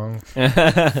 inches long.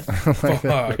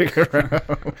 Fuck.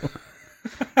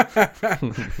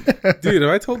 Dude,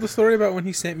 have I told the story about when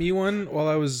he sent me one while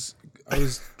I was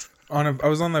on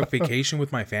the vacation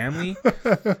with my family,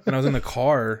 and I was in the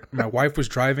car. My wife was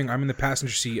driving. I'm in the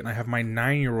passenger seat, and I have my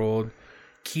 9-year-old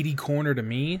kitty corner to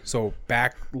me, so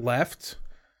back left.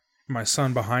 My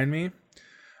son behind me. I'm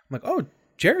like, oh,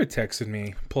 Jared texted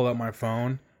me. Pull out my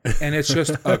phone, and it's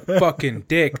just a fucking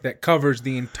dick that covers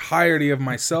the entirety of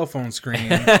my cell phone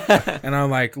screen. And I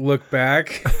like look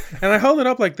back, and I held it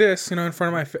up like this, in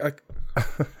front of my face. Like,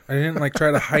 I didn't like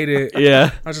try to hide it.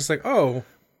 Yeah. I was just like, oh,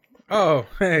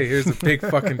 hey, here's a big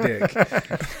fucking dick.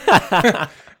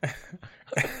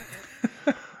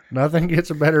 Nothing gets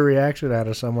a better reaction out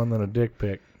of someone than a dick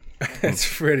pic.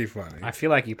 It's pretty funny. I feel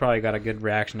like you probably got a good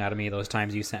reaction out of me those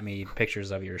times you sent me pictures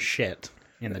of your shit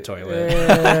in the toilet.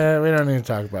 We don't need to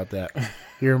talk about that.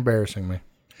 You're embarrassing me.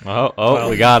 Oh,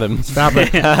 we got him. Stop it.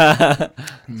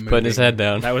 He's putting his head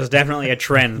down. That was definitely a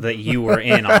trend that you were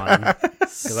in on.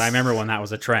 Because I remember when that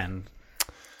was a trend.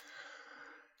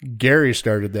 Gary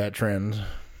started that trend.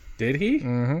 Did he?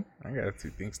 Mm-hmm. I got a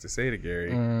few things to say to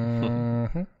Gary.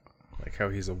 Mm-hmm. Like how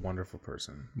he's a wonderful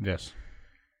person. Yes.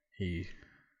 He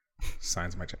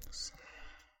signs my checks.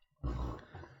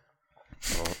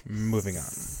 Moving on.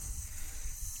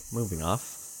 Moving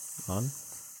off. On.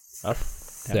 Up.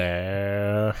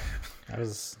 There. That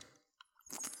was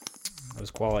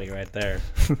quality right there.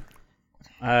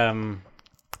 Yeah.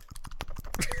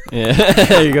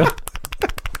 There you go.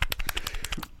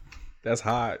 That's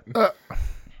hot.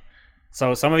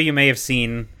 So some of you may have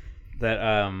seen that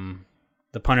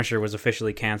The Punisher was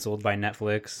officially canceled by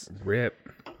Netflix Rip.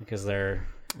 because they're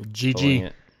Pulling GG.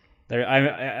 it.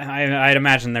 I'd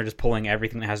imagine they're just pulling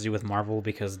everything that has to do with Marvel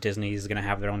because Disney's going to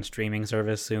have their own streaming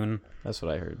service soon. That's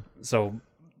what I heard. So,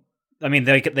 I mean,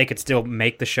 they could still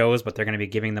make the shows, but they're going to be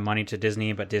giving the money to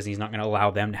Disney, but Disney's not going to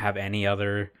allow them to have any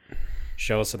other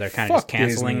shows, so they're kind of just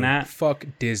canceling Disney. that. Fuck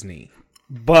Disney.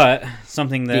 But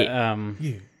something that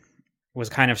Yeah. was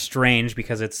kind of strange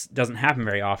because it doesn't happen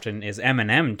very often is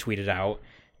Eminem tweeted out,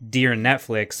 "Dear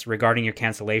Netflix, regarding your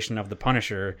cancellation of The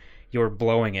Punisher, you're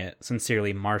blowing it.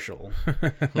 Sincerely, Marshall."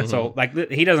 So, like,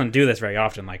 he doesn't do this very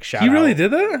often. Like, shout He out. really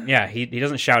did that? Yeah, he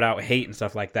doesn't shout out hate and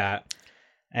stuff like that.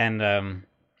 And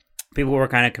people were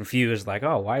kind of confused, like,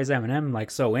 oh, why is Eminem like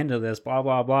so into this? Blah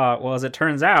blah blah. Well, as it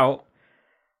turns out,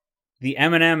 the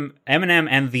Eminem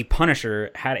and the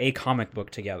Punisher had a comic book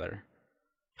together.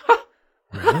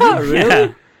 Really?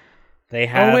 Yeah. They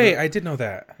have. Oh wait, I did know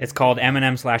that. It's called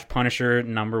Eminem / Punisher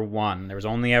 #1. There was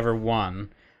only ever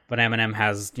one, but Eminem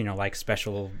has like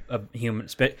special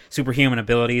superhuman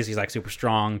abilities. He's like super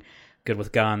strong, good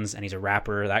with guns, and he's a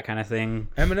rapper, that kind of thing.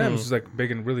 Eminem's like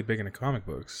really big into comic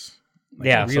books. Like,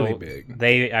 yeah, really so big.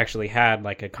 They actually had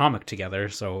like a comic together,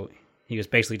 so he was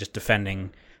basically just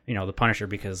defending, the Punisher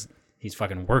because he's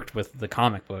fucking worked with the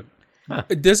comic book. Huh.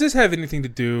 Does this have anything to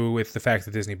do with the fact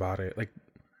that Disney bought it? Like,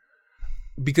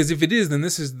 because if it is, then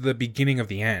this is the beginning of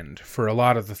the end for a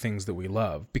lot of the things that we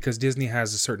love. Because Disney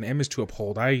has a certain image to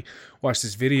uphold. I watched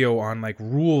this video on like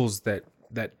rules that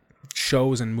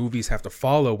shows and movies have to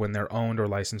follow when they're owned or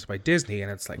licensed by Disney, and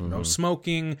it's like no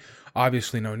smoking,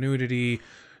 obviously no nudity.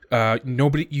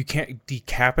 You can't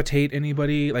decapitate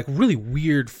anybody, like really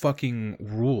weird fucking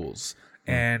rules.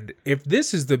 And if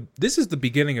this is the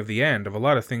beginning of the end of a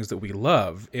lot of things that we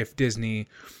love, if Disney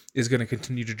is going to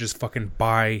continue to just fucking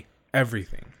buy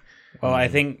everything. Well, I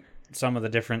think some of the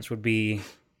difference would be,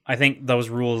 I think those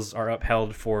rules are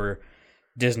upheld for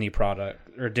Disney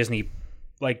product or Disney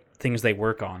like things they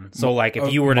work on. So like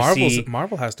if you were to see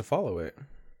Marvel has to follow it.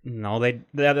 No,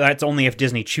 that's only if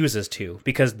Disney chooses to,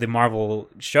 because the Marvel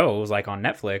shows, like on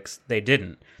Netflix, they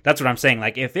didn't. That's what I'm saying.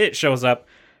 Like, if it shows up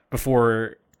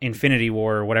before Infinity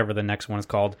War or whatever the next one is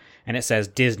called, and it says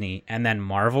Disney and then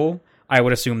Marvel, I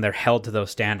would assume they're held to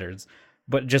those standards.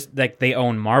 But just like they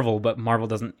own Marvel, but Marvel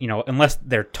doesn't, unless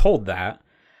they're told that,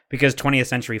 because 20th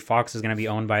Century Fox is going to be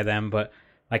owned by them. But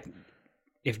like,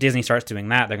 if Disney starts doing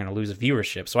that, they're going to lose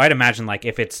viewership. So I'd imagine like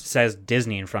if it says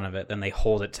Disney in front of it, then they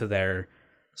hold it to their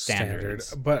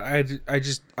standards. But I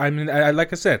mean,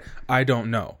 like I said, I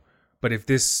don't know. But if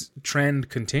this trend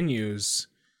continues,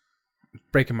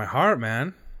 breaking my heart,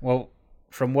 man. Well,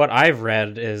 from what I've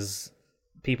read is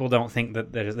people don't think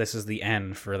that this is the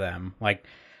end for them. Like,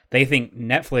 they think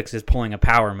Netflix is pulling a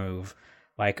power move.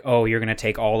 Like, oh, you're going to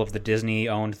take all of the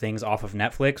Disney-owned things off of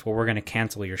Netflix? Well, we're going to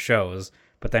cancel your shows.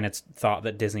 But then it's thought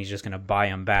that Disney's just going to buy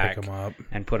them back, pick them up,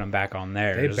 and put them back on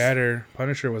theirs. They better.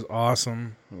 Punisher was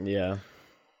awesome. Yeah.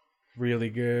 Really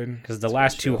good. Because the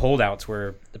last two holdouts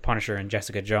were the Punisher and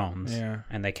Jessica Jones. Yeah.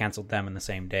 And they canceled them in the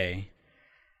same day.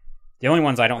 The only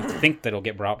ones I don't think that'll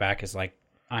get brought back is like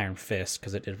Iron Fist,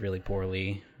 because it did really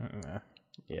poorly.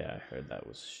 Yeah, I heard that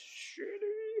was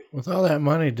shitty. With all that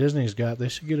money Disney's got, they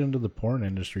should get into the porn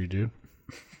industry, dude.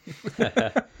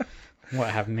 What,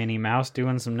 have Minnie Mouse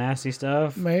doing some nasty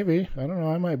stuff? Maybe. I don't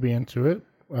know. I might be into it.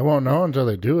 I won't know until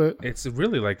they do it. It's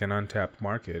really like an untapped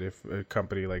market if a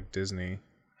company like Disney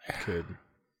could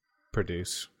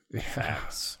produce.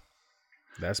 Facts.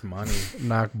 That's money.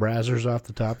 Knock Brazzers off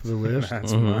the top of the list.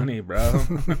 That's money, bro.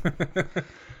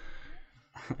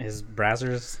 Is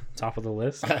Brazzers top of the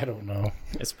list? I don't know.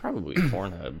 It's probably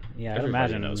Pornhub. Yeah, I'd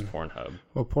Everybody imagine. knows Pornhub.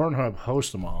 Well, Pornhub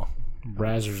hosts them all.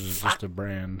 Brazzers is just a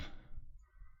brand.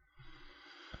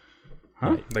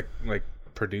 Huh? Like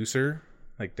producer?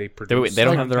 Like they produce? They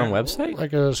don't have their own website?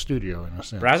 Like a studio, in a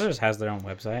sense. Brazzers has their own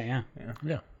website,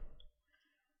 yeah.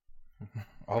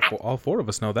 All four of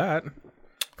us know that.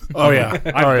 Oh, yeah.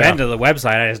 I've been to the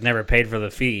website, I just never paid for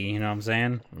the fee, you know what I'm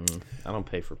saying? I don't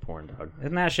pay for porn, dog.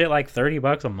 Isn't that shit like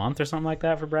 $30 a month or something like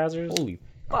that for Brazzers? Holy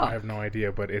fuck. I have no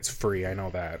idea, but it's free. I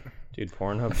know that. Dude,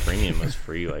 Pornhub Premium was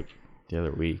free like the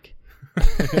other week.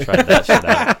 Tried that shit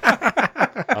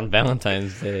out. On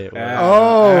Valentine's Day. For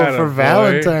Attaboy.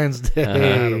 Valentine's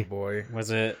Day. Boy. Was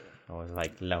it? I was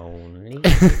like lonely.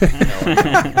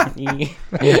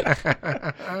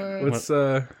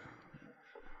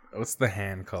 What's the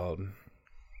hand called?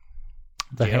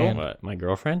 The Jill? hand. What? My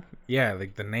girlfriend? Yeah,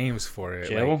 like the names for it.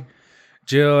 Jill? Like,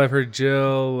 Jill, I've heard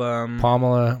Jill.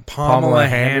 Pamela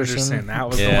Henderson. That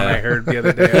was the one I heard the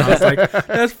other day. And I was like,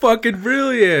 that's fucking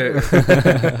brilliant.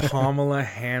 Pamela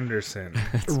Henderson.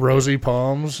 Rosie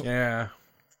Palms. Yeah.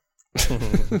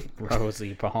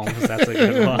 Rosie Palms. That's a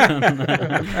good one.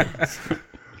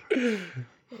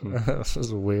 This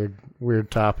is a weird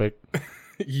topic.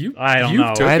 I don't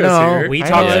know. I know. We I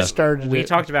talked. know I started We it.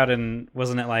 talked about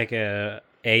wasn't it like a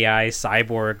AI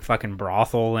cyborg fucking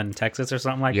brothel in Texas or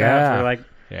something like that for like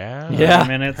Yeah. 10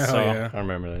 minutes? Hell So yeah. I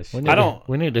remember this. We Shit. need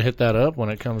we need to hit that up when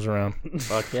it comes around.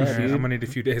 Fuck Yeah, yeah, I'm dude. gonna need a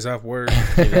few days off work.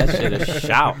 Dude, that shit is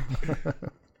shout.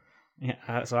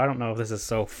 yeah, so I don't know if this is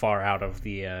so far out of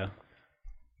the.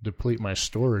 Deplete my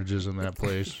storages in that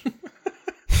place.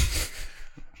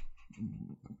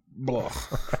 Blah.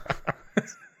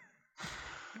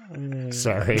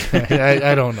 Sorry.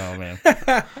 I don't know, man.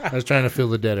 I was trying to fill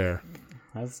the dead air.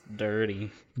 That's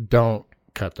dirty. Don't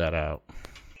cut that out.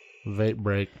 Vape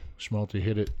break. Schmalti,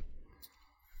 hit it.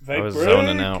 I was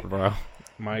zoning out, bro.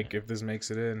 Mike, if this makes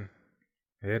it in,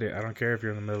 hit it. I don't care if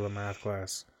you're in the middle of math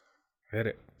class. Hit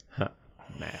it.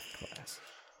 Math class.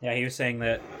 Yeah, he was saying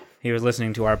that he was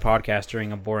listening to our podcast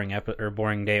during a boring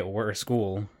day at work or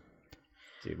school.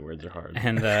 Dude, words are hard.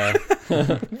 And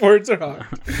Words are hard.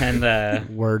 and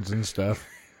Words and stuff.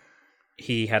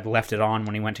 he had left it on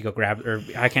when he went to go grab, or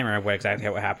I can't remember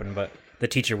what happened, but the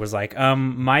teacher was like,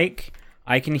 Mike,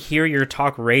 I can hear your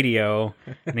talk radio.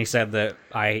 And he said that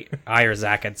I or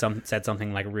Zach had said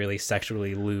something like really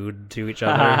sexually lewd to each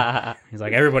other. He's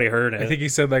like, everybody heard it. I think he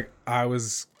said like I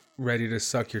was ready to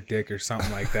suck your dick or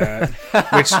something like that,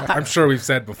 which I'm sure we've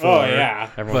said before. Oh yeah,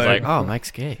 Everyone's like, "Oh,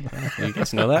 Mike's gay." You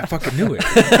guys know I that? fucking knew it.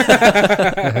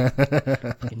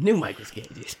 I knew Mike was gay,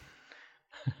 dude.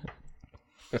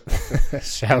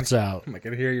 Shouts out. I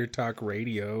can hear your talk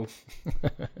radio.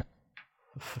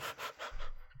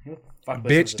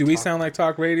 Bitch, do we sound like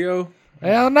talk radio?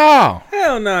 Hell no.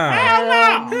 Hell no.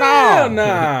 Hell no. Hell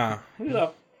no. Who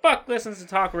the fuck listens to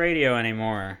talk radio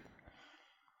anymore?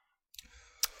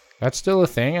 That's still a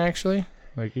thing, actually?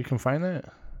 Like, you can find that?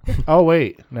 Oh,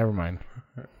 wait. Never mind.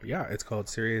 Yeah, it's called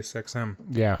Sirius XM.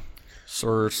 Yeah.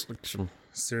 Sirius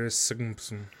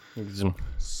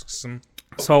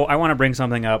So I want to bring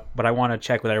something up, but I want to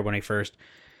check with everybody first.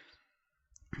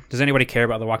 Does anybody care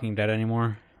about The Walking Dead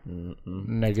anymore?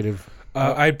 Negative.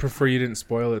 I'd prefer you didn't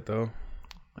spoil it, though.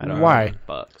 I don't Why? know,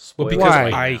 but Well, because Why?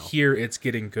 I hear it's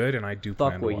getting good, and I do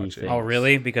Fuck plan to what you watch it. think. Oh,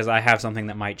 really? Because I have something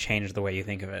that might change the way you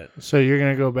think of it. So you're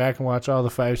going to go back and watch all the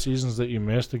 5 seasons that you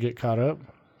missed to get caught up?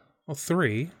 Well,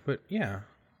 3, but yeah.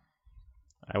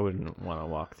 I wouldn't want to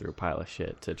walk through a pile of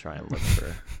shit to try and look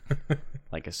for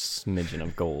like a smidgen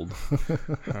of gold.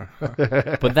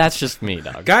 But that's just me,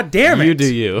 dog. God damn it! You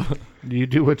do you. You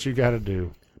do what you got to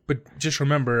do. But just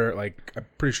remember, like, I'm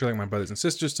pretty sure like my brothers and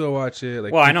sisters still watch it.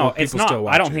 Like, Well, I know it's people not. still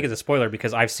watch I don't it. think it's a spoiler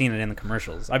because I've seen it in the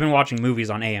commercials. I've been watching movies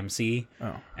on AMC,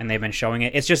 and they've been showing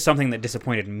it. It's just something that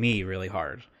disappointed me really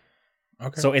hard.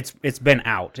 Okay. So it's been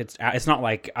out. It's not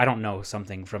like I don't know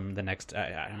something from the next.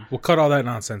 We'll cut all that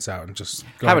nonsense out and just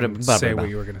go ahead and say what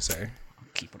you were gonna say.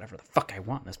 Keep whatever the fuck I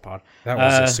want in this pod. That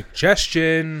was a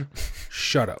suggestion.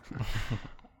 Shut up.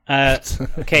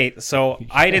 Okay, so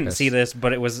I didn't see this,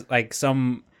 but it was like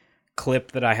some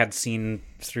clip that I had seen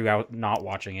throughout not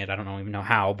watching it. I don't even know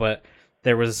how, but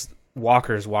there was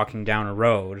walkers walking down a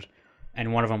road,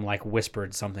 and one of them like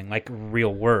whispered something like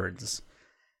real words.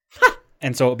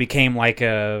 And so it became like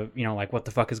like what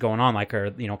the fuck is going on? Like,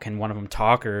 or can one of them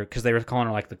talk? Or because they were calling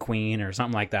her like the queen or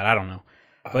something like that. I don't know.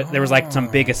 But there was like some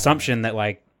big assumption that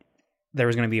like there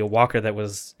was going to be a walker that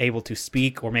was able to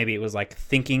speak, or maybe it was like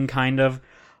thinking kind of.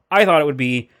 I thought it would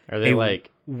be. Are they like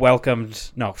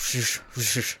welcomed? No.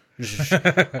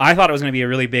 I thought it was going to be a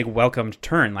really big welcomed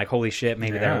turn. Like, holy shit,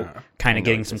 maybe they're kind of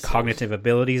getting some cognitive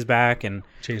abilities back, and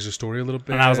change the story a little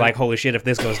bit. And I was like, holy shit, if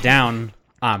this goes down,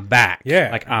 I'm back. Yeah.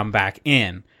 Like, I'm back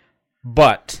in.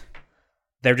 But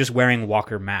they're just wearing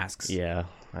walker masks. Yeah,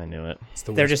 I knew it.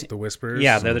 They're just the whisperers.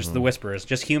 Yeah, they're just the whisperers.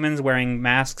 Just humans wearing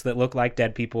masks that look like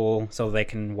dead people so they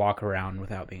can walk around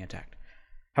without being attacked.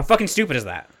 How fucking stupid is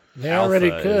that? They already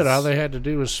Alpha could. is- All they had to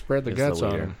do was spread the is guts the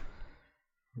on leader. them.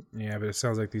 Yeah, but it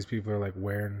sounds like these people are like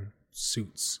wearing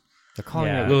suits. They're calling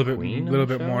Yeah. her A little bit, queen on little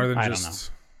the bit show? more than I don't just.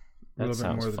 A That little bit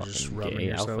sounds more than just fucking rubbing gay.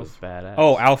 yourself. Alpha's badass.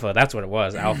 Oh, Alpha. That's what it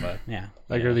was. Alpha. Yeah.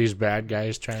 Like, are these bad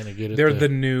guys trying to get it? They're the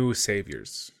new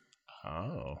saviors.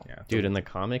 Oh. Yeah, Dude, in the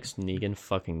comics, Negan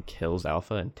fucking kills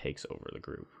Alpha and takes over the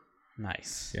group.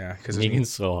 Nice. Yeah, because Negan's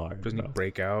so hard. doesn't he bro.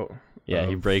 break out? Yeah,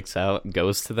 he breaks out,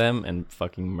 goes to them, and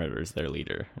fucking murders their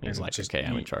leader. And he's And like, just okay,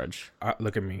 I'm in eat- charge.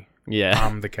 Look at me. Yeah.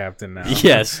 I'm the captain now.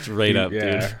 Yeah, straight up,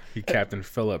 Yeah, he Captain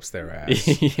Phillips their ass.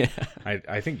 dude. Yeah.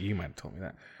 I think you might have told me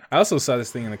that. I also saw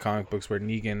this thing in the comic books where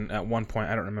Negan, at one point,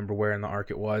 I don't remember where in the arc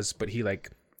it was, but he like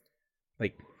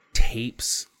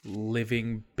tapes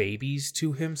living babies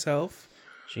to himself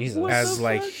Jesus. as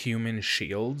like human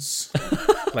shields.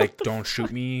 Like, don't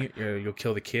shoot me, you'll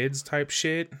kill the kids type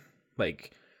shit.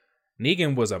 Like,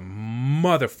 Negan was a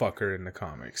motherfucker in the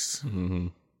comics. Mm-hmm.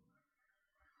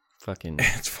 Fucking, I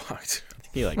It's fucked.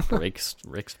 think he like breaks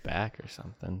Rick's back or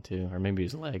something too, or maybe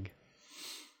his leg.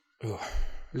 Ugh.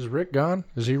 Is Rick gone?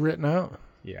 Is he written out?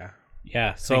 Yeah.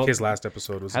 Yeah. I So think his last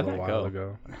episode was a How'd little that while go?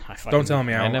 ago. I fucking- Don't tell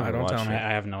me. I I never don't tell watched me.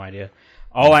 I have no idea.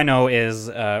 All I know is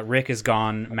Rick is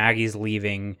gone, Maggie's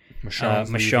leaving,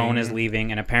 Michonne is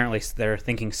leaving, and apparently they're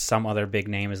thinking some other big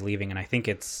name is leaving, and I think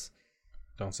it's...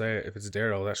 Don't say it. If it's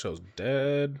Daryl, that show's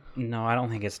dead. No, I don't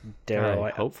think it's I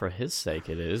Daryl. hope for his sake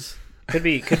it is. Could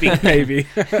be Maybe.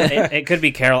 it could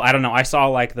be Carol. I don't know. I saw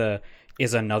like the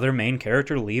is another main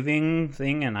character leaving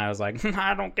thing, and I was like,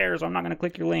 I don't care, so I'm not going to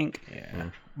click your link. Yeah.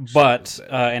 But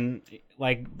and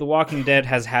like The Walking Dead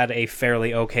has had a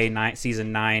fairly okay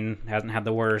season 9, hasn't had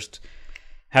the worst.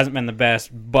 Hasn't been the best,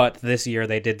 but this year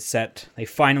they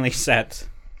finally set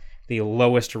the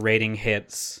lowest rating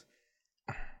hits.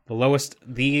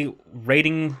 The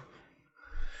rating...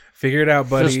 Figure it out,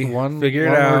 buddy. Just one Figure it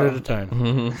word out at a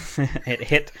time. It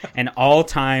hit an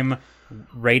all-time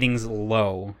ratings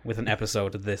low with an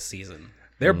episode this season.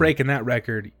 They're breaking that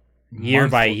record Year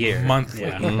by year. monthly.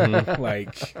 Yeah.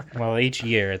 Like, Well, each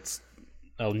year it's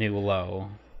a new low,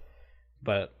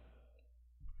 but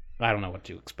I don't know what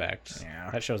to expect.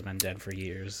 Yeah. That show's been dead for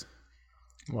years.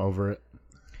 I'm over it.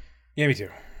 yeah, me too.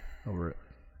 Over it.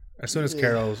 As soon as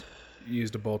Carol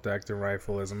used a bolt-action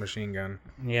rifle as a machine gun,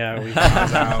 Yeah, we I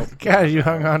was out. God, you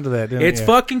hung on to that, didn't It's you?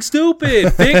 fucking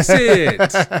stupid. Fix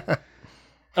it.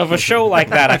 of a show like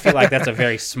that, I feel like that's a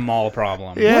very small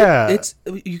problem. Yeah. It's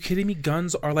you kidding me?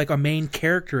 Guns are like a main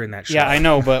character in that show. Yeah, I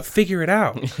know, but Figure it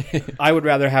out. I would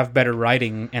rather have better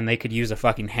writing, and they could use a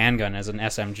fucking handgun as an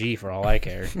SMG for all I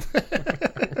care.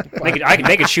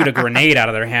 They could shoot a grenade out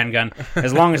of their handgun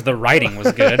as long as the writing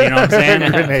was good. You know what I'm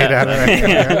saying? Grenade out of that.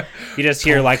 Yeah. You just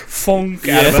hear like funk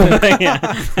out of the thing,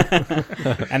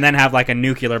 yeah. And then have like a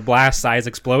nuclear blast size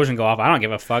explosion go off. I don't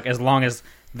give a fuck as long as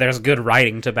there's good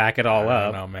writing to back it all I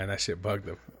up. don't know, man. That shit bugged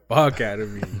the fuck out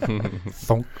of me.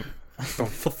 Thunk.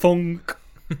 Funk.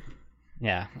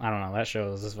 Yeah, I don't know. That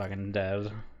show is just fucking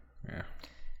dead. Yeah.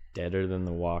 Deader than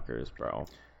the walkers, bro.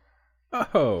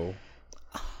 Oh.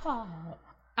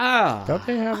 Don't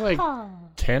they have like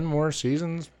 10 more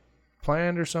seasons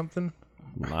planned or something?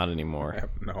 Not I anymore. have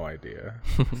no idea.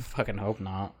 Fucking hope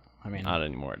not. I mean, Not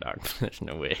anymore, dog. There's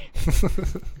no way.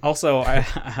 also, I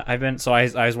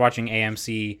was watching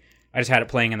AMC. I just had it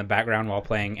playing in the background while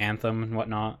playing Anthem and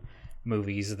whatnot,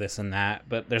 movies, this and that.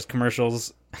 But there's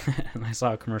commercials, and I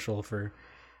saw a commercial for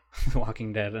The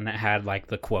Walking Dead, and it had like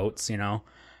the quotes, you know,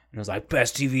 and it was like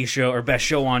best TV show or best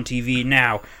show on TV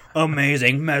now,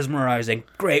 amazing, mesmerizing,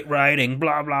 great writing,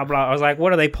 blah blah blah. I was like,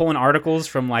 what are they pulling articles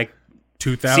from like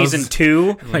 2000, season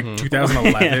 2? like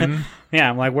 2011. Yeah,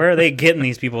 I'm like, where are they getting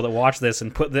these people that watch this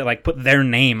and put their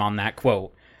name on that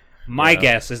quote? My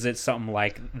guess is it's something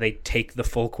like they take the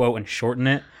full quote and shorten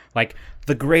it. Like,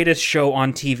 the greatest show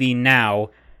on TV now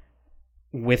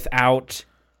without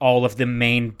all of the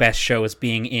main best shows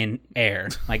being in air.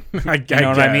 Like, you know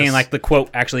what I mean? guess. Like, the quote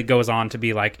actually goes on to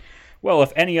be like, well,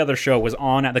 if any other show was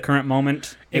on at the current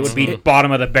moment, it would be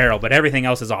bottom of the barrel, but everything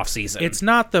else is off season. It's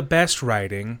not the best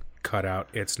writing. Cut out.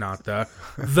 It's not the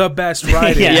best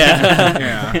writing. Yeah.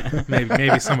 Yeah.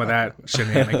 Maybe some of that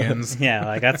shenanigans. Yeah,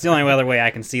 like that's the only other way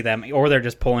I can see them, or they're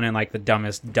just pulling in like the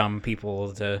dumbest dumb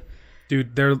people to.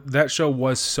 Dude, that show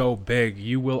was so big.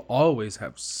 You will always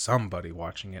have somebody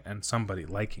watching it and somebody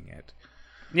liking it.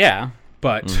 Yeah,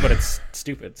 But but it's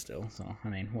stupid still. So I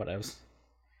mean, whatevs.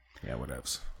 yeah,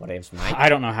 whatevs. Whatevs, Mike. I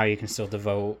don't know how you can still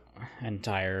devote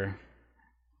entire.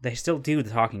 They still do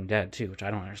The Talking Dead too, which I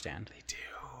don't understand. They do.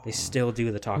 They still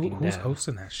do The Talking Who's Dead.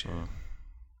 hosting that shit?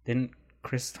 Didn't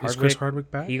Chris Hardwick? Is Chris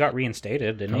Hardwick back? He got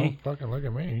reinstated, didn't he? Don't fucking look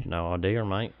at me. No, dig or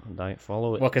Mike. Don't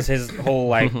follow it. Well, because his whole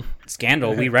like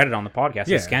scandal, we read it on the podcast.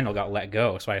 Yeah. His scandal got let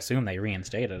go, so I assume they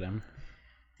reinstated him.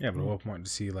 Yeah, but at what point to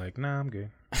see like, nah, I'm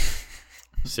good.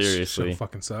 Seriously. Show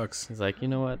fucking sucks. He's like, you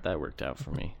know what? That worked out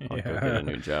for me. I'll go Yeah. get a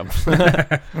new job.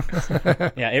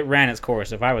 Yeah, it ran its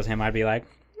course. If I was him, I'd be like,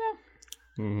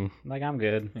 Mhm. like I'm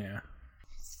good. Yeah.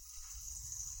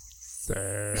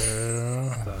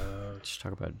 Just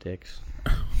talk about dicks.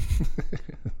 I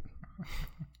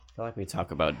feel like we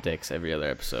talk about dicks every other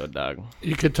episode, dog.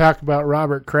 You could talk about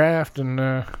Robert Kraft and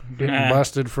getting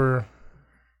busted for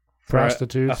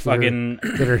prostitutes a fucking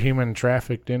that are human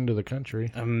trafficked into the country.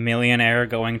 a millionaire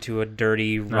going to a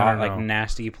dirty, raw, no. like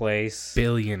nasty place.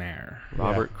 Billionaire.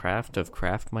 Robert Kraft of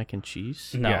Kraft Mike and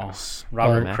Cheese? No, Yes.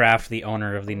 Robert Oh. Kraft, the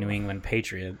owner of the New England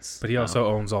Patriots. But he also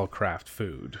owns all Kraft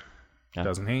food, Yeah.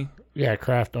 doesn't he? Yeah,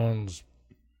 Kraft owns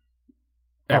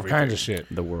all Everything. kinds of shit.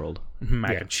 The world.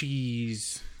 Mac Yeah. and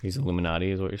cheese. He's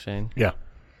Illuminati, is what you're saying? Yeah.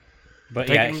 But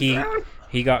yeah,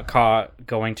 he got caught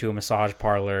going to a massage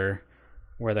parlor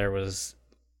where there was,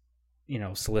 you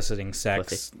know, soliciting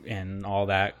sex and all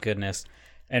that goodness.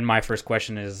 And my first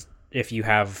question is, if you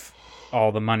have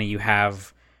all the money you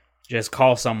have, just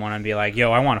call someone and be like,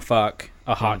 yo, I want to fuck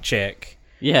a hot chick.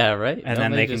 Yeah, right? And Don't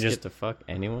then they can just just- get to fuck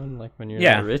anyone, like when you're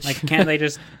Yeah, that rich? like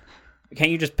can't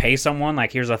you just pay someone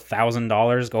like, here's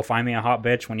 $1,000, go find me a hot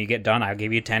bitch. When you get done, I'll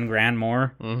give you 10 grand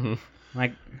more. Mm-hmm.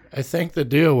 Like, I think the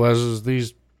deal was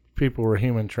these people were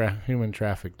human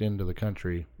trafficked into the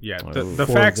country. Yeah, Oh. the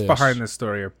For facts this. behind this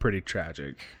story are pretty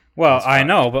tragic. well, I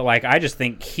know, but like, I just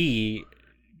think he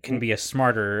can be a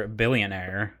smarter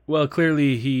billionaire. Well,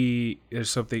 clearly there's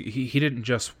something he didn't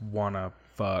just want to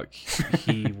fuck.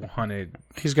 He wanted.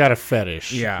 He's got a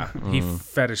fetish. Yeah, he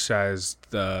fetishized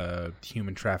the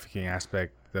human trafficking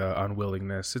aspect, the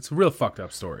unwillingness. It's a real fucked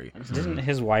up story. Didn't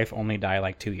his wife only die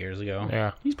like 2 years ago?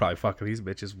 Yeah. He's probably fucking these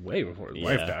bitches way before his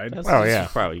wife died. That's Oh, yeah.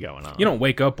 probably going on. You don't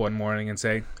wake up one morning and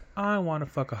say, I want to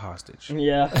fuck a hostage.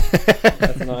 Yeah,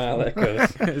 that's not how that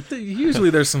goes. Usually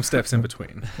there's some steps in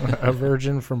between. A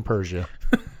virgin from Persia.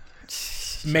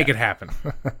 Make it happen.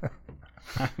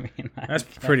 I mean, That's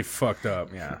pretty fucked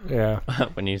up, yeah. Yeah.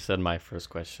 When you said my first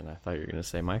question, I thought you were going to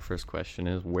say my first question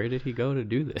is, where did he go to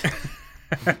do this?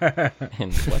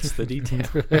 And what's the detail?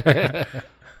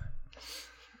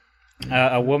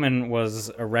 a woman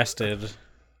was arrested.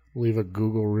 Leave a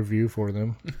Google review for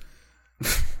them.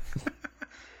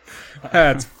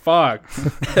 That's fucked.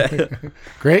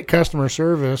 Great customer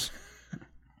service.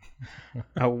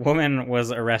 A woman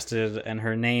was arrested, and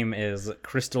her name is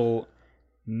Crystal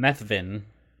Methvin,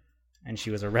 and she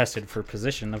was arrested for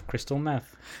possession of crystal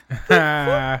meth.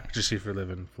 Does she live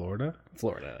in Florida?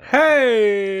 Florida.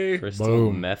 Hey! Crystal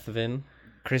Boom. Methvin?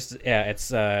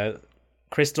 It's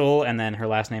Crystal, and then her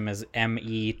last name is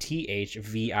Methvin.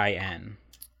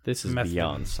 This is Methvin.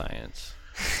 beyond science.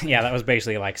 Yeah, that was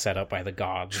basically like set up by the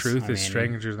gods. Truth I is mean,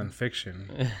 stranger than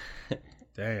fiction.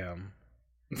 Damn.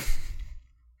 What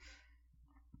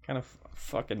kind of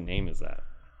fucking name is that?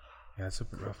 Yeah, that's a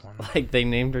rough one. Like, they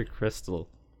named her Crystal.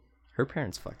 Her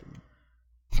parents fucking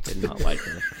did not like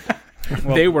her.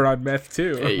 Well, they were on meth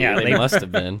too. Yeah, they they- must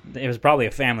have been. It was probably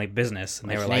a family business, and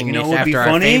they were like, Named you know this what would be after our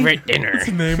funny? favorite dinner.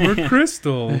 Let's name her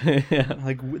Crystal.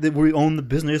 Like, we own the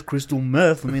business, Crystal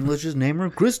Meth. I mean, let's just name her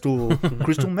Crystal.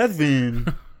 Crystal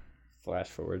Methvin. Flash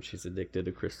forward, she's addicted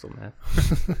to crystal meth.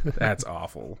 That's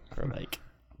awful. Or like,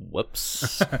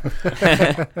 whoops.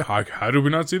 How did we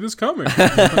not see this coming?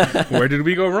 Where did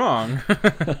we go wrong?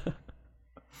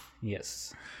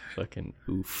 Yes. Fucking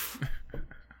oof.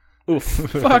 Oof.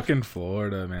 Fucking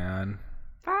Florida, man.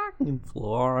 Fucking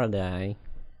Florida.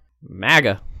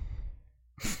 MAGA.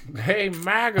 Hey,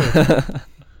 MAGA.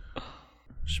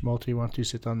 Schmalti, want to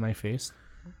sit on my face?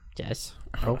 Yes.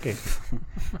 Okay.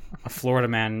 A Florida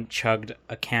man chugged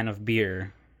a can of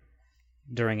beer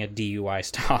during a DUI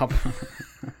stop.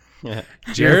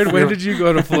 Jared, when did you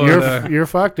go to Florida? You're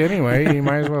fucked anyway. You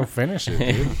might as well finish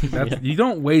it, dude. You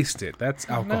don't waste it. That's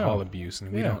alcohol No. abuse,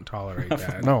 and we Yeah. don't tolerate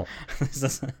that. No. This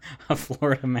is a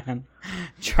Florida man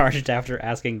charged after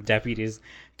asking deputies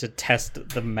to test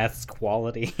the meth's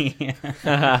quality.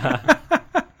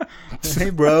 Hey,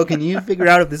 bro, can you figure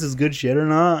out if this is good shit or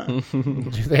not? Do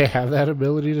they have that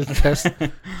ability to test?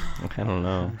 I don't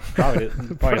know. Probably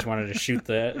just wanted to shoot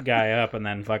the guy up and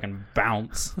then fucking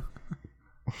bounce.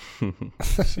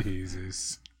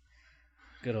 Jesus.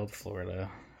 Good old Florida.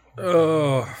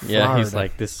 Oh, Yeah, Florida. he's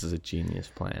like, this is a genius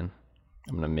plan.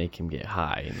 I'm going to make him get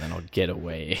high, and then I'll get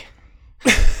away.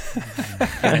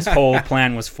 And his whole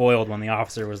plan was foiled when the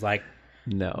officer was like,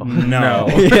 No. no.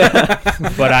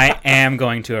 But I am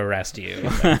going to arrest you.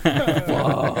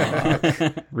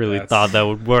 Really thought that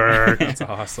would work. that's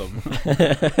awesome.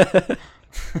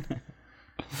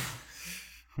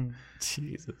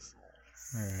 Jesus.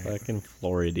 Fucking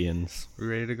Floridians. We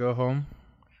ready to go home?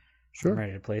 I'm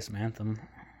ready to play some Anthem.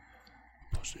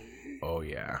 Oh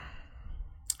yeah.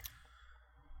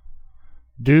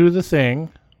 Do the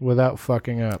thing without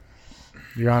fucking up.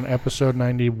 You're on episode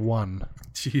 91.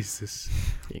 Jesus.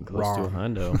 Getting close to a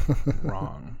hundo.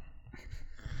 Wrong.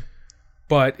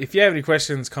 But if you have any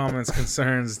questions, comments,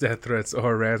 concerns, death threats,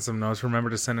 or ransom notes, remember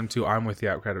to send them to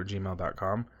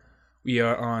imwiththeoutcrowd@gmail.com. We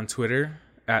are on Twitter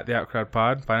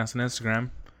 @theoutcrowdpod. Find us on Instagram.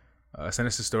 Send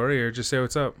us a story or just say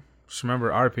what's up. Just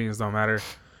remember, our opinions don't matter. So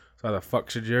how the fuck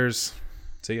should yours?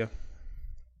 See ya.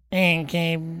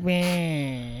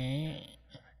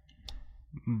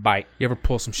 Bye. You ever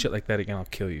pull some shit like that again, I'll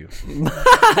kill you.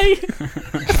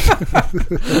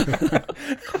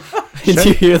 Did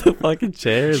you hear the fucking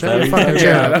chair? Is that what you fucking said?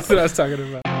 chair. Yeah, that's what I was talking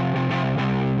about.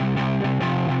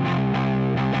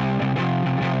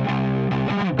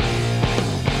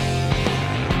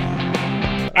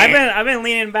 I've been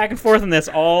leaning back and forth on this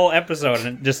all episode,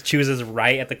 and it just chooses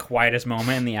right at the quietest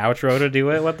moment in the outro to do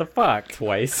it. What the fuck?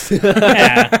 Twice.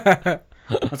 Yeah.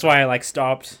 That's why I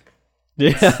stopped.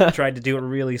 Yeah. Tried to do it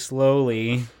really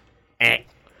slowly.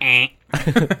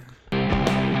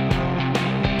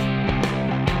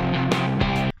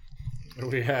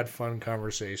 We had fun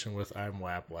conversation with I'm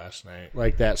WAP last night.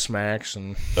 Like that smacks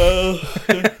and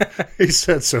he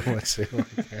said so much shit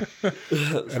like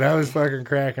that. And I was fucking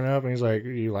cracking up and he's like,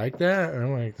 you like that? And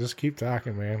I'm like, just keep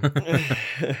talking, man.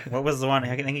 What was the one?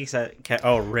 I think he said,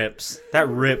 oh, rips. That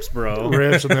rips, bro.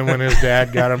 Rips, and then when his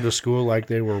dad got him to school like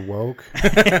they were woke.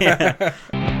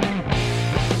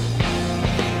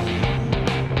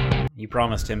 You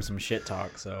promised him some shit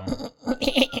talk, so.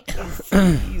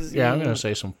 Yeah, I'm gonna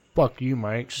say some fuck you,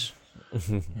 Mikes.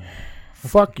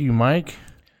 Fuck you, Mike.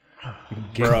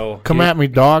 Bro. Come at me,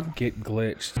 dog. Get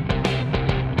glitched.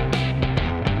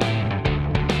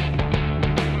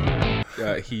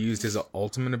 He used his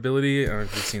ultimate ability. I don't know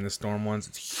if you've seen the storm ones.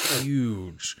 It's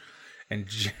huge. And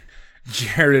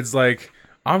Jared's like,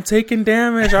 I'm taking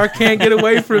damage. I can't get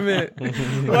away from it.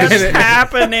 What's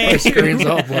happening? My screen's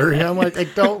all blurry. I'm like, I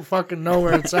don't fucking know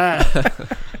where it's at.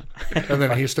 And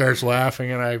then he starts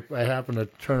laughing, and I happen to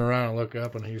turn around and look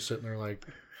up, and he's sitting there like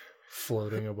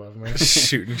floating above me.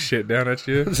 Shooting shit down at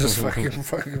you. Just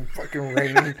fucking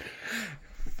raining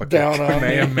down on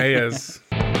me. Mayas.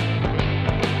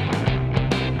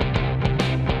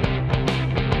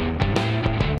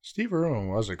 Steve Irwin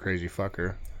was a crazy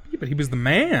fucker. Yeah, but he was the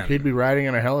man. He'd be riding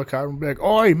in a helicopter and be like,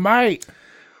 "Oi, mate,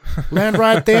 land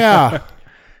right there."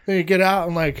 Then you get out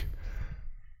and like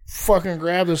fucking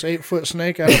grab this 8-foot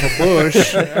snake out of a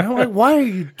bush. And I'm like, why are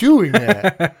you doing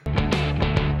that?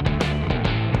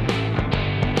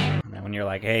 And when you're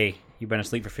like, hey, you've been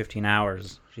asleep for 15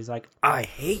 hours. She's like, I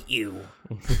hate you.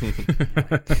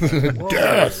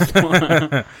 Death.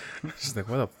 She's like,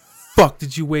 why the fuck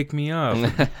did you wake me up?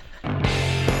 Okay.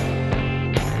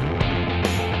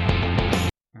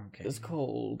 It's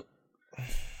cold.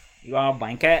 You want a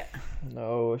blanket?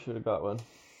 No, I should have got one.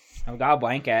 I've got a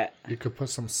blanket You could put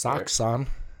some socks on.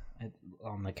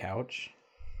 on the couch.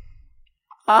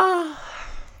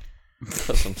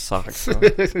 Put some socks on.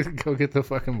 Go get the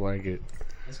fucking blanket.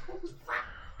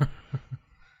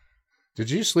 Did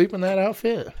you sleep in that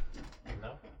outfit?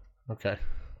 No. Okay.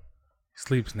 He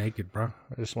sleeps naked, bro.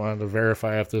 I just wanted to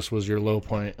verify if this was your low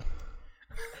point.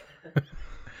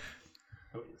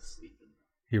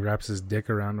 He wraps his dick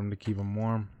around him to keep him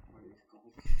warm.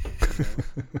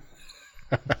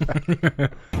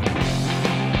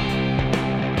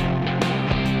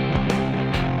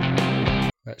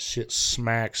 That shit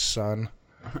smacks, son.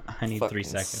 I need 3 Fucking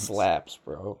seconds. Slaps,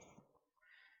 bro.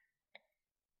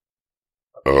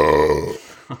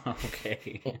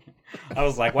 Okay. I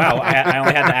was like, wow, I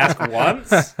only had to ask once?